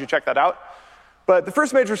recommend you check that out. But the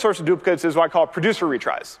first major source of duplicates is what I call producer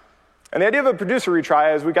retries. And the idea of a producer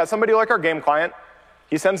retry is we've got somebody like our game client.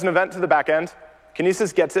 He sends an event to the back end.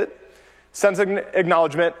 Kinesis gets it, sends an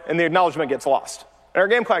acknowledgement, and the acknowledgement gets lost. And our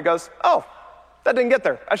game client goes, oh, that didn't get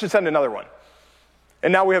there. I should send another one.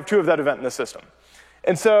 And now we have 2 of that event in the system.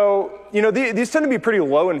 And so these tend to be pretty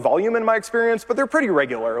low in volume in my experience, but they're pretty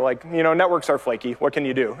regular. Like, networks are flaky. What can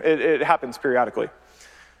you do? It happens periodically.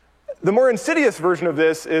 The more insidious version of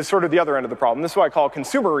this is sort of the other end of the problem. This is what I call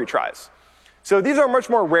consumer retries. So these are much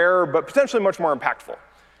more rare, but potentially much more impactful.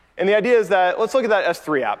 And the idea is that, let's look at that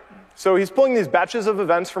S3 app. So he's pulling these batches of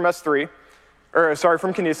events from from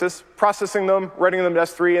Kinesis, processing them, writing them to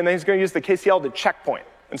S3, and then he's going to use the KCL to checkpoint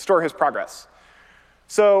and store his progress.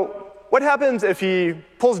 So what happens if he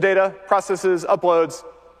pulls data, processes, uploads,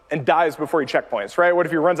 and dies before he checkpoints, right? What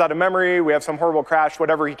if he runs out of memory, we have some horrible crash,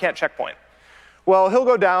 whatever, he can't checkpoint? Well, he'll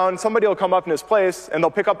go down, somebody will come up in his place, and they'll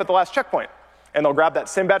pick up at the last checkpoint. And they'll grab that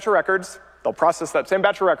same batch of records, they'll process that same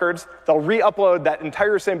batch of records, they'll re-upload that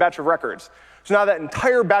entire same batch of records. So now that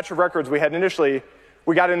entire batch of records we had initially,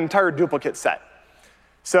 we got an entire duplicate set.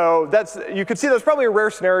 So you could see that's probably a rare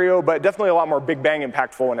scenario, but definitely a lot more big bang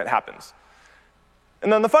impactful when it happens.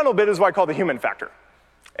 And then the final bit is what I call the human factor.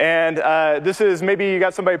 And this is maybe you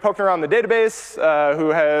got somebody poking around the database who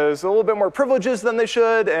has a little bit more privileges than they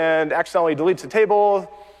should and accidentally deletes a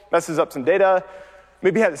table, messes up some data.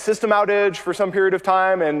 Maybe had a system outage for some period of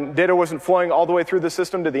time and data wasn't flowing all the way through the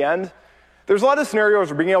system to the end. There's a lot of scenarios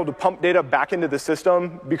where being able to pump data back into the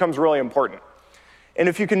system becomes really important. And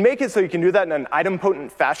if you can make it so you can do that in an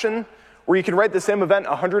idempotent fashion, where you can write the same event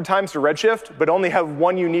 100 times to Redshift, but only have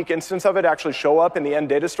one unique instance of it actually show up in the end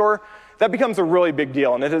data store, that becomes a really big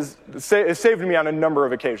deal. And it has saved me on a number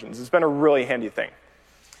of occasions. It's been a really handy thing.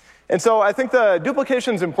 And so I think the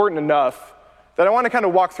duplication is important enough that I want to kind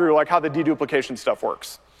of walk through like how the deduplication stuff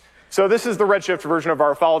works. So this is the Redshift version of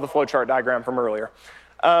our follow the flowchart diagram from earlier.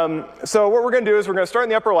 So what we're going to do is we're going to start in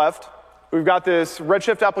the upper left. We've got this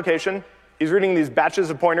Redshift application. He's reading these batches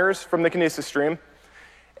of pointers from the Kinesis stream.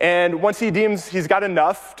 And once he deems he's got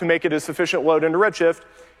enough to make it a sufficient load into Redshift,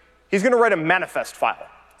 he's going to write a manifest file.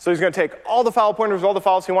 So he's going to take all the file pointers, all the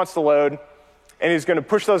files he wants to load, and he's going to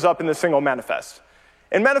push those up in this single manifest.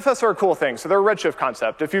 And manifests are a cool thing. So they're a Redshift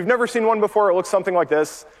concept. If you've never seen one before, it looks something like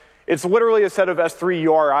this. It's literally a set of S3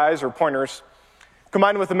 URIs, or pointers,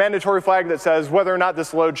 combined with a mandatory flag that says whether or not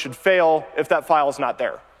this load should fail if that file is not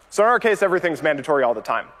there. So in our case, everything's mandatory all the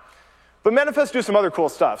time. But manifests do some other cool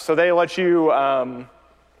stuff. So they let you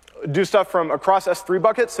do stuff from across S3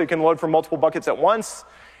 buckets, so you can load from multiple buckets at once.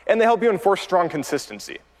 And they help you enforce strong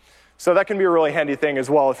consistency. So that can be a really handy thing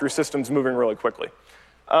as well if your system's moving really quickly.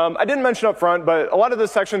 I didn't mention up front, but a lot of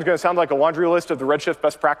this section is going to sound like a laundry list of the Redshift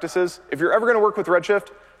best practices. If you're ever going to work with Redshift,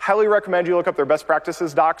 highly recommend you look up their best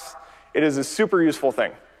practices docs. It is a super useful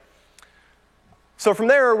thing. So from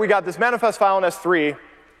there, we got this manifest file in S3.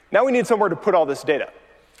 Now we need somewhere to put all this data.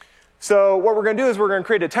 So what we're going to do is we're going to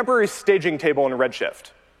create a temporary staging table in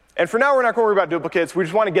Redshift. And for now, we're not going to worry about duplicates. We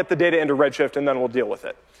just want to get the data into Redshift, and then we'll deal with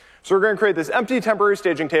it. So we're going to create this empty temporary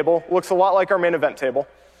staging table. Looks a lot like our main event table.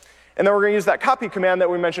 And then we're going to use that copy command that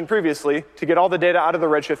we mentioned previously to get all the data out of the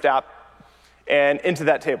Redshift app and into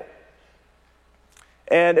that table.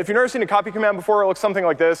 And if you've never seen a copy command before, it looks something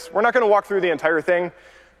like this. We're not going to walk through the entire thing,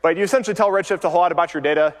 but you essentially tell Redshift a whole lot about your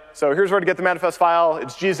data. So here's where to get the manifest file.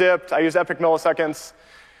 It's gzipped. I use epic milliseconds.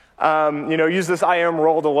 Use this IAM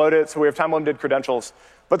role to load it, so we have time-limited credentials.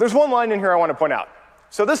 But there's one line in here I want to point out.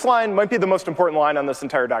 So this line might be the most important line on this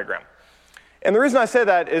entire diagram. And the reason I say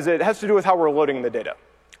that is it has to do with how we're loading the data.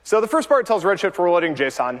 So the first part tells Redshift we're loading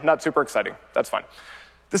JSON. Not super exciting. That's fine.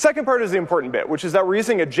 The second part is the important bit, which is that we're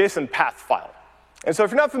using a JSON path file. And so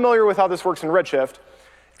if you're not familiar with how this works in Redshift,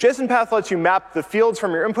 JSON path lets you map the fields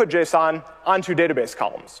from your input JSON onto database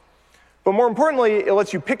columns. But more importantly, it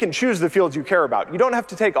lets you pick and choose the fields you care about. You don't have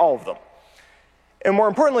to take all of them. And more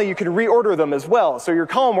importantly, you can reorder them as well. So your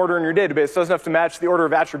column order in your database doesn't have to match the order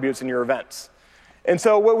of attributes in your events. And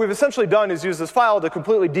so what we've essentially done is use this file to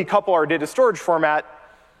completely decouple our data storage format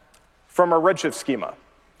from our Redshift schema.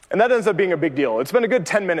 And that ends up being a big deal. It's been a good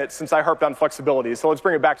 10 minutes since I harped on flexibility, so let's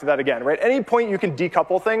bring it back to that again. Right? Any point you can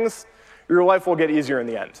decouple things, your life will get easier in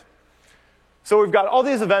the end. So we've got all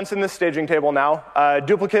these events in this staging table now,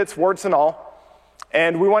 duplicates, warts, and all.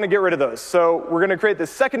 And we want to get rid of those. So we're going to create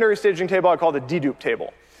this secondary staging table I call the dedupe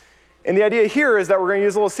table. And the idea here is that we're going to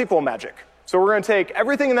use a little SQL magic. So we're going to take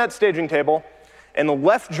everything in that staging table and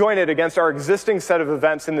left join it against our existing set of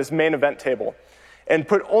events in this main event table, and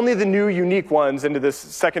put only the new unique ones into this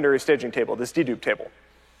secondary staging table, this dedupe table.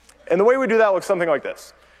 And the way we do that looks something like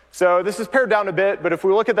this. So this is pared down a bit, but if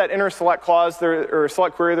we look at that inner select clause or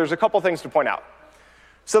select query, there's a couple things to point out.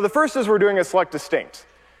 So the first is we're doing a select distinct.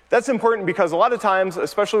 That's important because a lot of times,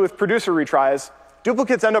 especially with producer retries,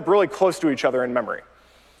 duplicates end up really close to each other in memory.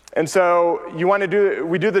 And so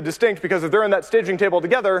we do the distinct because if they're in that staging table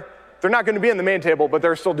together, they're not going to be in the main table, but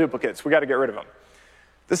they're still duplicates. We got to get rid of them.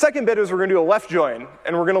 The second bit is we're going to do a left join,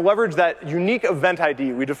 and we're going to leverage that unique event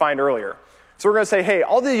ID we defined earlier. So we're going to say, hey,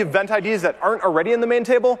 all the event IDs that aren't already in the main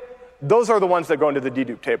table, those are the ones that go into the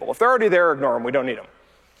dedupe table. If they're already there, ignore them. We don't need them.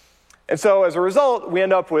 And so as a result, we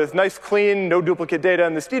end up with nice, clean, no duplicate data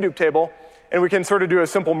in this dedupe table, and we can sort of do a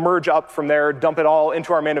simple merge up from there, dump it all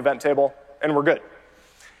into our main event table, and we're good.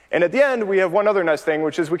 And at the end, we have one other nice thing,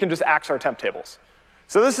 which is we can just axe our temp tables.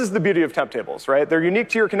 So this is the beauty of temp tables, right? They're unique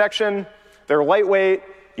to your connection. They're lightweight.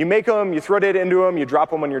 You make them, you throw data into them, you drop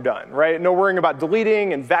them when you're done, right? No worrying about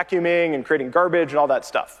deleting and vacuuming and creating garbage and all that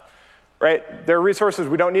stuff, right? They're resources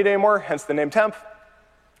we don't need anymore, hence the name temp.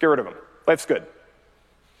 Get rid of them. Life's good.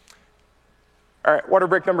 All right, water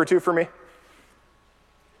break number 2 for me.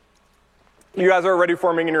 You guys are already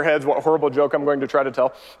forming in your heads what horrible joke I'm going to try to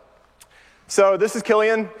tell. So this is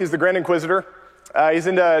Killian. He's the Grand Inquisitor. He's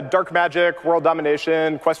into dark magic, world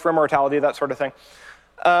domination, quest for immortality, that sort of thing.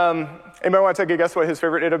 Anybody want to take a guess what his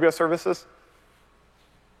favorite AWS service is?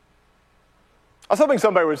 I was hoping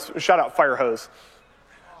somebody would shout out Firehose.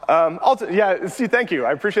 Yeah, see, thank you.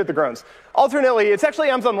 I appreciate the groans. Alternately, it's actually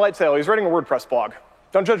Amazon Lightsail. He's writing a WordPress blog.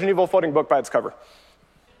 Don't judge an evil floating book by its cover.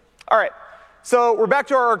 All right, so we're back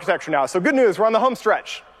to our architecture now. So good news, we're on the home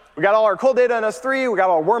stretch. We got all our cold data in S3, we got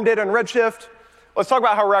all our warm data in Redshift. Let's talk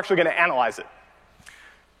about how we're actually going to analyze it.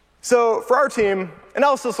 So for our team,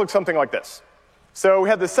 analysis looks something like this. So we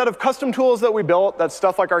have this set of custom tools that we built. That's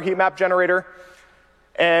stuff like our heat map generator.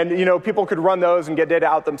 And people could run those and get data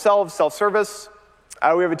out themselves, self-service.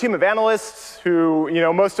 We have a team of analysts who,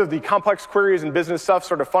 most of the complex queries and business stuff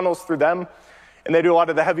sort of funnels through them. And they do a lot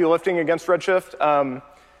of the heavy lifting against Redshift.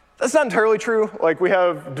 That's not entirely true. Like, we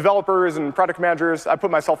have developers and product managers. I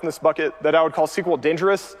put myself in this bucket that I would call SQL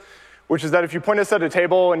dangerous, which is that if you point us at a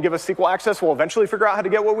table and give us SQL access, we'll eventually figure out how to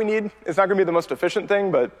get what we need. It's not going to be the most efficient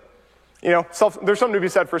thing, but there's something to be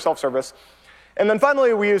said for self-service. And then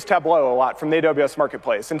finally, we use Tableau a lot from the AWS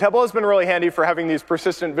Marketplace. And Tableau has been really handy for having these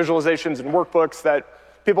persistent visualizations and workbooks that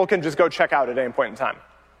people can just go check out at any point in time.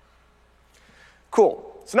 Cool.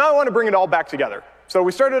 So now I want to bring it all back together. So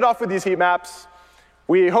we started off with these heat maps.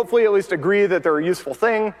 We hopefully at least agree that they're a useful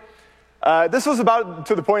thing. This was about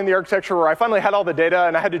to the point in the architecture where I finally had all the data,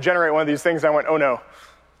 and I had to generate one of these things, and I went, oh no,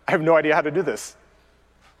 I have no idea how to do this.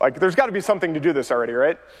 Like, there's got to be something to do this already,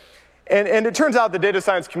 right? And it turns out the data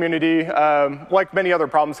science community, like many other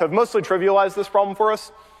problems, have mostly trivialized this problem for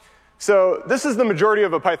us. So this is the majority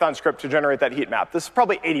of a Python script to generate that heat map. This is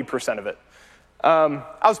probably 80% of it. I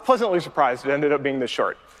was pleasantly surprised it ended up being this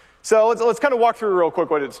short. So let's kind of walk through real quick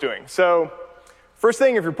what it's doing. So first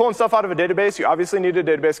thing, if you're pulling stuff out of a database, you obviously need a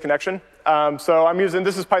database connection. So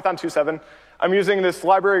this is Python 2.7. I'm using this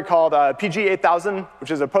library called PG8000,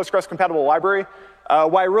 which is a Postgres-compatible library.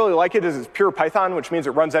 Why I really like it is it's pure Python, which means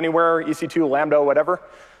it runs anywhere, EC2, Lambda, whatever.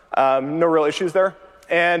 No real issues there.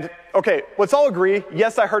 And OK, let's all agree,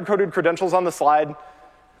 yes, I hard-coded credentials on the slide.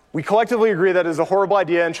 We collectively agree that is a horrible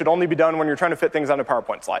idea and should only be done when you're trying to fit things on a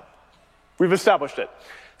PowerPoint slide. We've established it.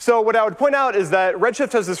 So what I would point out is that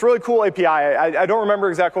Redshift has this really cool API. I don't remember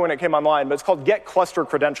exactly when it came online, but it's called get cluster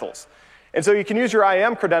credentials. And so you can use your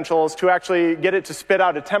IAM credentials to actually get it to spit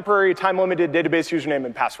out a temporary time-limited database username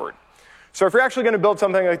and password. So if you're actually going to build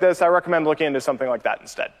something like this, I recommend looking into something like that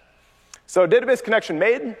instead. So database connection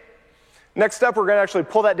made. Next step, we're going to actually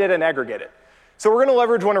pull that data and aggregate it. So we're going to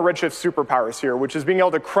leverage one of Redshift's superpowers here, which is being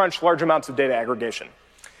able to crunch large amounts of data aggregation.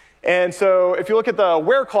 And so if you look at the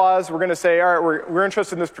where clause, we're going to say, all right, we're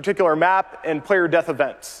interested in this particular map and player death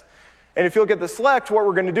events. And if you look at the select, what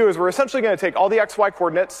we're going to do is we're essentially going to take all the XY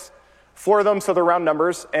coordinates, floor them so they're round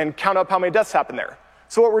numbers, and count up how many deaths happen there.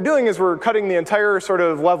 So what we're doing is we're cutting the entire sort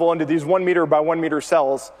of level into these 1 meter by 1 meter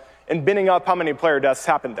cells and binning up how many player deaths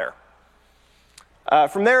happened there.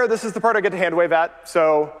 From there, this is the part I get to hand wave at.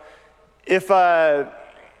 So if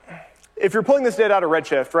you're pulling this data out of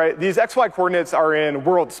Redshift, right, these XY coordinates are in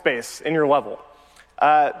world space in your level.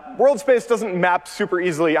 World space doesn't map super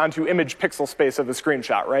easily onto image pixel space of a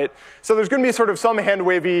screenshot, right? So there's going to be sort of some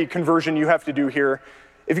hand-wavy conversion you have to do here.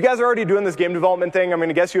 If you guys are already doing this game development thing, I'm going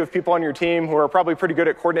to guess you have people on your team who are probably pretty good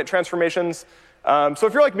at coordinate transformations. So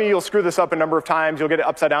if you're like me, you'll screw this up a number of times. You'll get it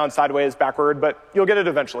upside down, sideways, backward, but you'll get it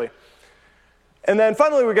eventually. And then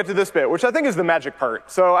finally, we get to this bit, which I think is the magic part.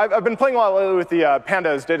 So I've been playing a lot lately with the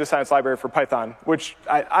Pandas data science library for Python, which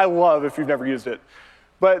I love if you've never used it.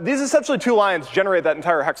 But these essentially 2 lines generate that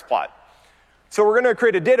entire hex plot. So we're going to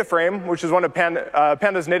create a data frame, which is one of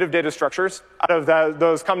Panda's native data structures, out of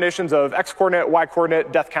those combinations of x coordinate, y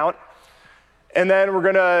coordinate, death count. And then we're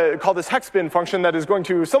going to call this hex bin function that is going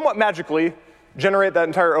to somewhat magically generate that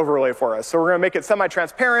entire overlay for us. So we're going to make it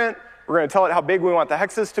semi-transparent. We're going to tell it how big we want the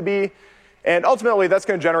hexes to be. And ultimately, that's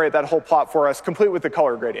going to generate that whole plot for us, complete with the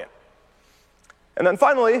color gradient. And then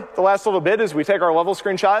finally, the last little bit is we take our level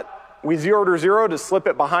screenshot, we z-order 0 to slip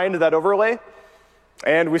it behind that overlay,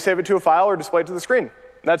 and we save it to a file or display it to the screen.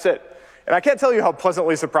 That's it. And I can't tell you how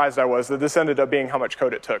pleasantly surprised I was that this ended up being how much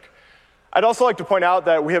code it took. I'd also like to point out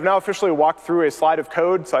that we have now officially walked through a slide of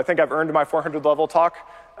code, so I think I've earned my 400 level talk.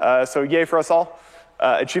 So yay for us all.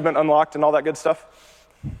 Achievement unlocked and all that good stuff.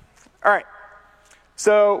 All right.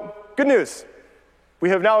 So good news. We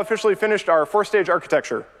have now officially finished our 4-stage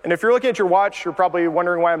architecture. And if you're looking at your watch, you're probably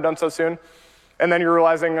wondering why I'm done so soon. And then you're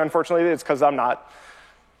realizing, unfortunately, it's because I'm not.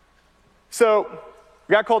 So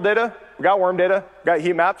we got cold data, we got warm data, we got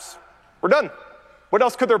heat maps. We're done. What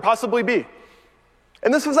else could there possibly be?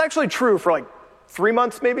 And this was actually true for like 3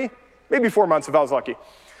 months, maybe 4 months if I was lucky.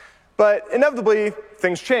 But inevitably,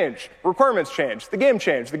 things changed. Requirements changed. The game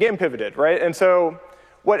pivoted, right? And so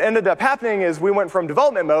what ended up happening is we went from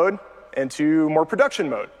development mode into more production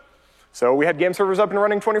mode. So we had game servers up and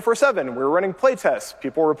running 24/7. We were running playtests.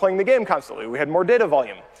 People were playing the game constantly. We had more data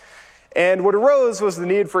volume. And what arose was the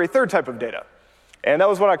need for a third type of data. And that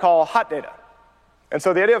was what I call hot data. And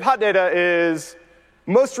so the idea of hot data is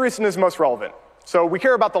most recent is most relevant. So we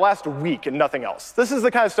care about the last week and nothing else. This is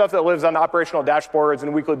the kind of stuff that lives on operational dashboards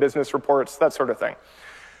and weekly business reports, that sort of thing.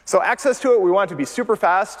 So access to it, we want it to be super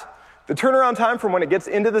fast. The turnaround time from when it gets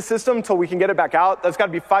into the system until we can get it back out, that's got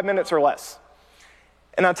to be 5 minutes or less.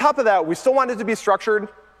 And on top of that, we still want it to be structured,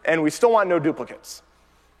 and we still want no duplicates.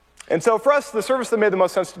 And so for us, the service that made the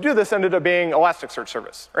most sense to do this ended up being Elasticsearch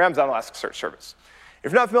Service, or Amazon Elasticsearch Service.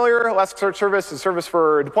 If you're not familiar, Elasticsearch Service is a service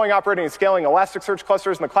for deploying, operating, and scaling Elasticsearch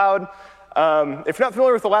clusters in the cloud. If you're not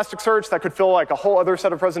familiar with Elasticsearch, that could fill like a whole other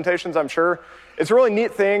set of presentations, I'm sure. It's a really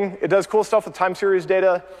neat thing. It does cool stuff with time series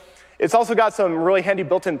data. It's also got some really handy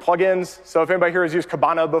built-in plugins. So if anybody here has used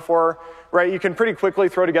Kibana before, right, you can pretty quickly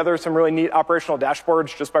throw together some really neat operational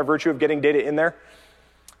dashboards just by virtue of getting data in there.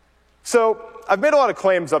 So I've made a lot of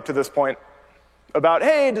claims up to this point about,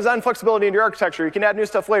 hey, design flexibility into your architecture. You can add new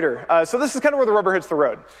stuff later. So this is kind of where the rubber hits the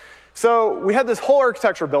road. So we had this whole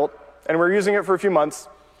architecture built, and we were using it for a few months.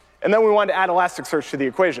 And then we wanted to add Elasticsearch to the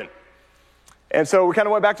equation. And so we kind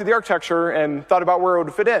of went back to the architecture and thought about where it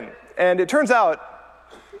would fit in. And it turns out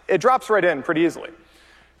it drops right in pretty easily.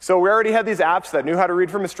 So we already had these apps that knew how to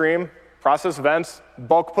read from a stream, process events,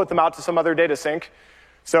 bulk put them out to some other data sink.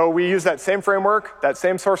 So we used that same framework, that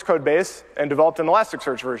same source code base, and developed an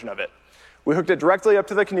Elasticsearch version of it. We hooked it directly up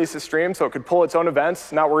to the Kinesis stream so it could pull its own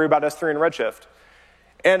events, not worry about S3 and Redshift.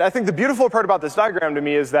 And I think the beautiful part about this diagram to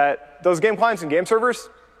me is that those game clients and game servers,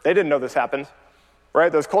 they didn't know this happened,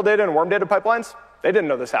 right? Those cold data and warm data pipelines, they didn't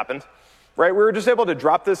know this happened, right? We were just able to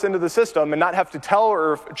drop this into the system and not have to tell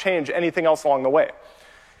or change anything else along the way.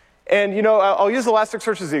 And you know, I'll use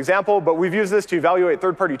Elasticsearch as the example, but we've used this to evaluate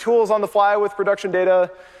third-party tools on the fly with production data.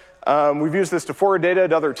 We've used this to forward data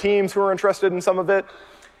to other teams who are interested in some of it.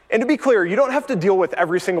 And to be clear, you don't have to deal with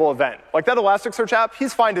every single event. Like that Elasticsearch app,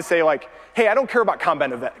 he's fine to say like, hey, I don't care about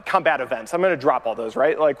combat events. I'm going to drop all those,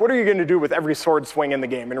 right? Like, what are you going to do with every sword swing in the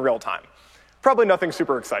game in real time? Probably nothing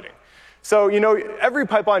super exciting. So, you know, every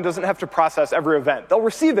pipeline doesn't have to process every event. They'll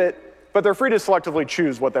receive it, but they're free to selectively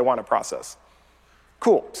choose what they want to process.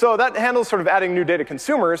 Cool. So that handles sort of adding new data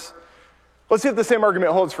consumers. Let's see if the same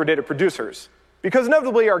argument holds for data producers. Because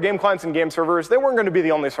inevitably, our game clients and game servers, they weren't going to be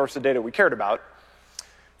the only source of data we cared about.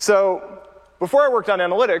 So before I worked on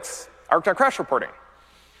analytics, I worked on crash reporting.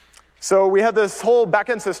 So we had this whole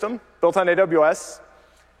backend system built on AWS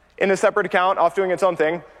in a separate account, off doing its own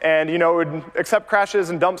thing. And it would accept crashes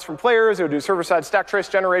and dumps from players. It would do server-side stack trace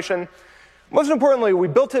generation. Most importantly, we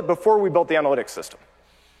built it before we built the analytics system.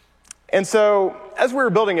 And so as we were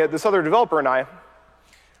building it, this other developer and I,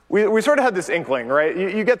 we sort of had this inkling, right?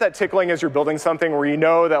 You get that tickling as you're building something where you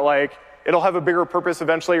know that it'll have a bigger purpose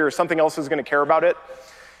eventually or something else is going to care about it.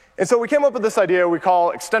 And so we came up with this idea we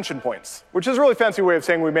call extension points, which is a really fancy way of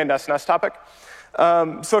saying we made an SNS topic.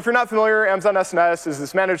 So if you're not familiar, Amazon SNS is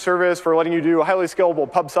this managed service for letting you do highly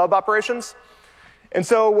scalable pub-sub operations. And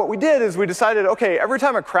so what we did is we decided, OK, every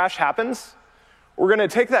time a crash happens, we're going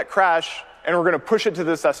to take that crash and we're going to push it to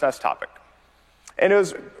this SNS topic. And it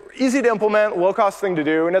was easy to implement, low-cost thing to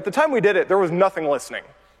do. And at the time we did it, there was nothing listening.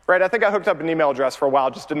 Right? I think I hooked up an email address for a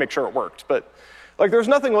while just to make sure it worked. But there was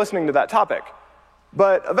nothing listening to that topic.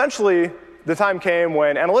 But eventually, the time came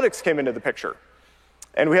when analytics came into the picture.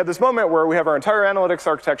 And we had this moment where we have our entire analytics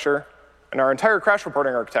architecture and our entire crash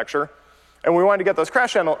reporting architecture. And we wanted to get those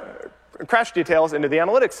crash details into the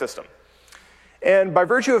analytics system. And by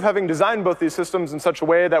virtue of having designed both these systems in such a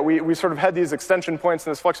way that we sort of had these extension points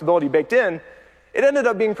and this flexibility baked in, it ended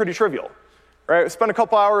up being pretty trivial. Right? We spent a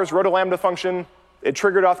couple hours, wrote a Lambda function. It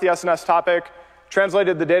triggered off the SNS topic,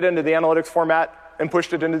 translated the data into the analytics format, and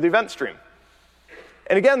pushed it into the event stream.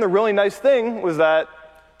 And again, the really nice thing was that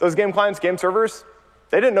those game clients, game servers,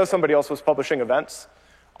 they didn't know somebody else was publishing events.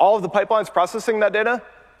 All of the pipelines processing that data,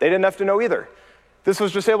 they didn't have to know either. This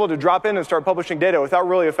was just able to drop in and start publishing data without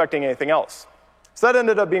really affecting anything else. So that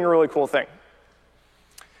ended up being a really cool thing.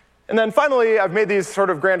 And then finally, I've made these sort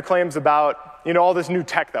of grand claims about all this new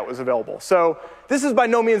tech that was available. So this is by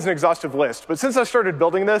no means an exhaustive list, but since I started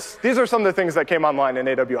building this, these are some of the things that came online in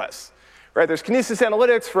AWS. Right? There's Kinesis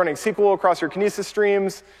Analytics for running SQL across your Kinesis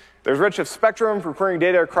streams. There's Redshift Spectrum for querying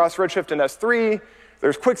data across Redshift and S3.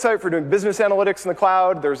 There's QuickSight for doing business analytics in the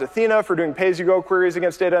cloud. There's Athena for doing pay-as-you-go queries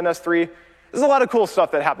against data in S3. There's a lot of cool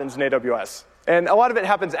stuff that happens in AWS. And a lot of it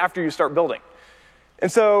happens after you start building.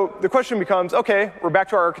 And so the question becomes, OK, we're back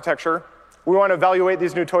to our architecture. We want to evaluate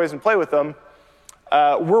these new toys and play with them.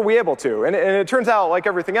 Were we able to? And it turns out, like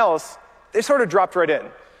everything else, they sort of dropped right in.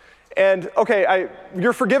 And OK,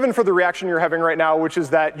 you're forgiven for the reaction you're having right now, which is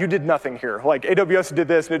that you did nothing here. Like AWS did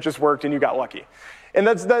this, and it just worked, and you got lucky. And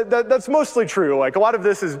that's mostly true. Like a lot of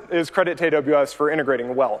this is credit to AWS for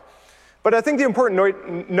integrating well. But I think the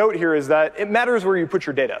important note here is that it matters where you put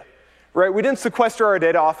your data. Right? We didn't sequester our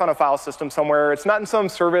data off on a file system somewhere. It's not in some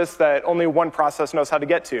service that only one process knows how to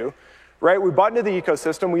get to. Right? We bought into the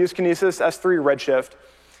ecosystem. We use Kinesis, S3, Redshift.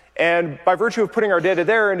 And by virtue of putting our data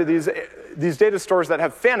there into these data stores that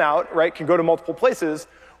have fan out, right, can go to multiple places,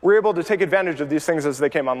 we're able to take advantage of these things as they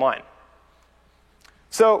came online.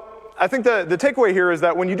 So I think the takeaway here is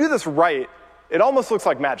that when you do this right, it almost looks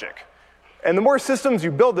like magic. And the more systems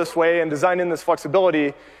you build this way and design in this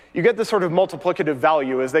flexibility, you get this sort of multiplicative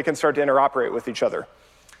value as they can start to interoperate with each other.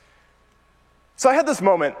 So I had this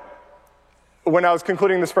moment when I was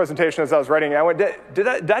concluding this presentation as I was writing it. I went, did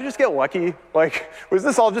I just get lucky? Like, was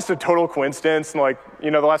this all just a total coincidence? And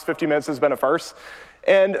the last 50 minutes has been a farce?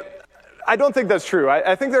 And I don't think that's true.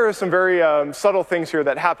 I think there are some very subtle things here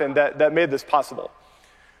that happened that made this possible.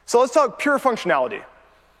 So let's talk pure functionality.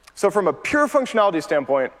 So from a pure functionality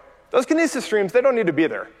standpoint, those Kinesis streams, they don't need to be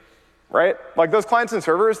there. Right? Like those clients and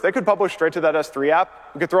servers, they could publish straight to that S3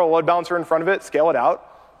 app. We could throw a load balancer in front of it, scale it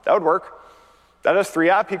out. That would work. That S3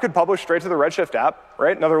 app, he could publish straight to the Redshift app,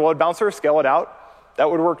 right? Another load balancer, scale it out.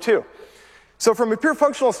 That would work too. So from a pure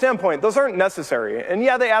functional standpoint, those aren't necessary. And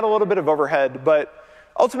yeah, they add a little bit of overhead, but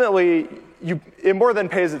ultimately, it more than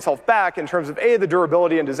pays itself back in terms of A, the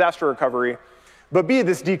durability and disaster recovery, but B,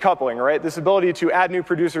 this decoupling, right? This ability to add new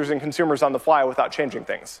producers and consumers on the fly without changing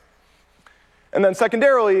things. And then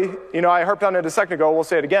secondarily, I harped on it a second ago, we'll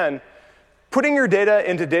say it again, putting your data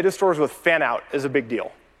into data stores with fan out is a big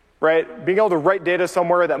deal, right? Being able to write data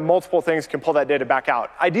somewhere that multiple things can pull that data back out,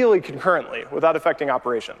 ideally concurrently, without affecting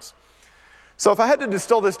operations. So if I had to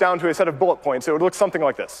distill this down to a set of bullet points, it would look something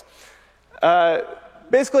like this.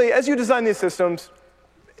 Basically, as you design these systems,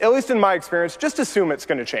 at least in my experience, just assume it's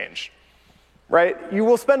going to change, right? You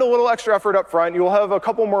will spend a little extra effort up front. You will have a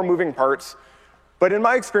couple more moving parts. But in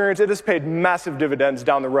my experience, it has paid massive dividends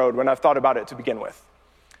down the road when I've thought about it to begin with.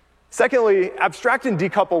 Secondly, abstract and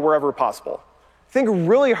decouple wherever possible. Think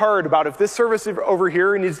really hard about if this service over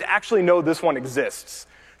here needs to actually know this one exists.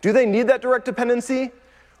 Do they need that direct dependency?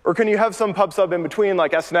 Or can you have some pub sub in between,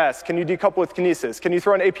 like SNS? Can you decouple with Kinesis? Can you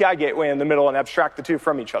throw an API gateway in the middle and abstract the two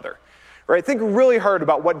from each other? Right? Think really hard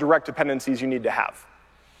about what direct dependencies you need to have.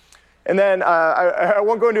 And then I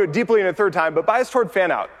won't go into it deeply in a third time, but bias toward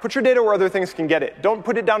fan-out. Put your data where other things can get it. Don't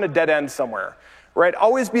put it down a dead end somewhere. Right?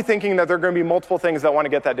 Always be thinking that there are going to be multiple things that want to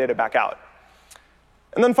get that data back out.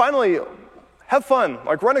 And then finally, have fun.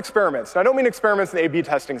 Like, run experiments. And I don't mean experiments in the A/B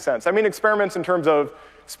testing sense. I mean experiments in terms of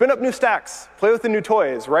spin up new stacks, play with the new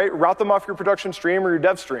toys, right? Route them off your production stream or your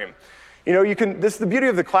dev stream. You know, this is the beauty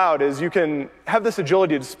of the cloud, is you can have this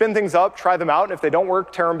agility to spin things up, try them out, and if they don't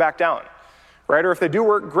work, tear them back down. Right? Or if they do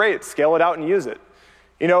work, great, scale it out and use it.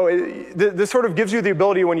 You know, this sort of gives you the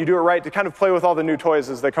ability, when you do it right, to kind of play with all the new toys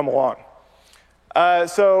as they come along.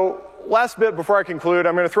 So last bit before I conclude,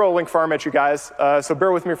 I'm going to throw a link farm at you guys, so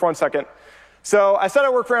bear with me for 1 second. So I said I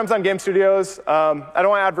work for Amazon Game Studios. I don't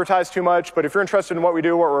want to advertise too much, but if you're interested in what we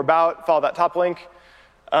do, what we're about, follow that top link.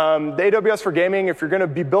 The AWS for gaming, if you're going to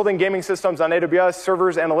be building gaming systems on AWS,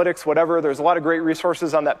 servers, analytics, whatever, there's a lot of great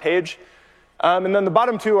resources on that page. And then the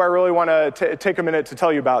bottom two I really want to take a minute to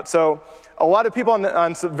tell you about. So a lot of people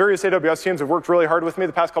on various AWS teams have worked really hard with me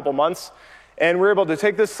the past couple months, and we're able to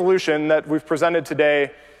take this solution that we've presented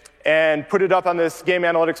today and put it up on this game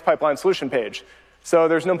analytics pipeline solution page. So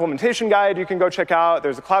there's an implementation guide you can go check out.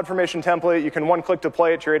 There's a CloudFormation template. You can one-click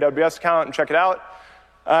deploy it to your AWS account and check it out.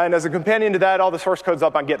 And as a companion to that, all the source code's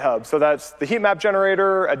up on GitHub. So that's the heat map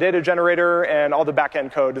generator, a data generator, and all the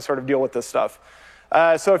back-end code to sort of deal with this stuff.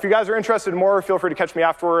 So if you guys are interested in more, feel free to catch me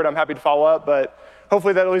afterward. I'm happy to follow up. But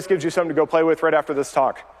hopefully that at least gives you something to go play with right after this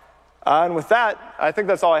talk. And with that, I think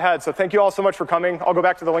that's all I had. So thank you all so much for coming. I'll go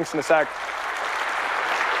back to the links in a sec.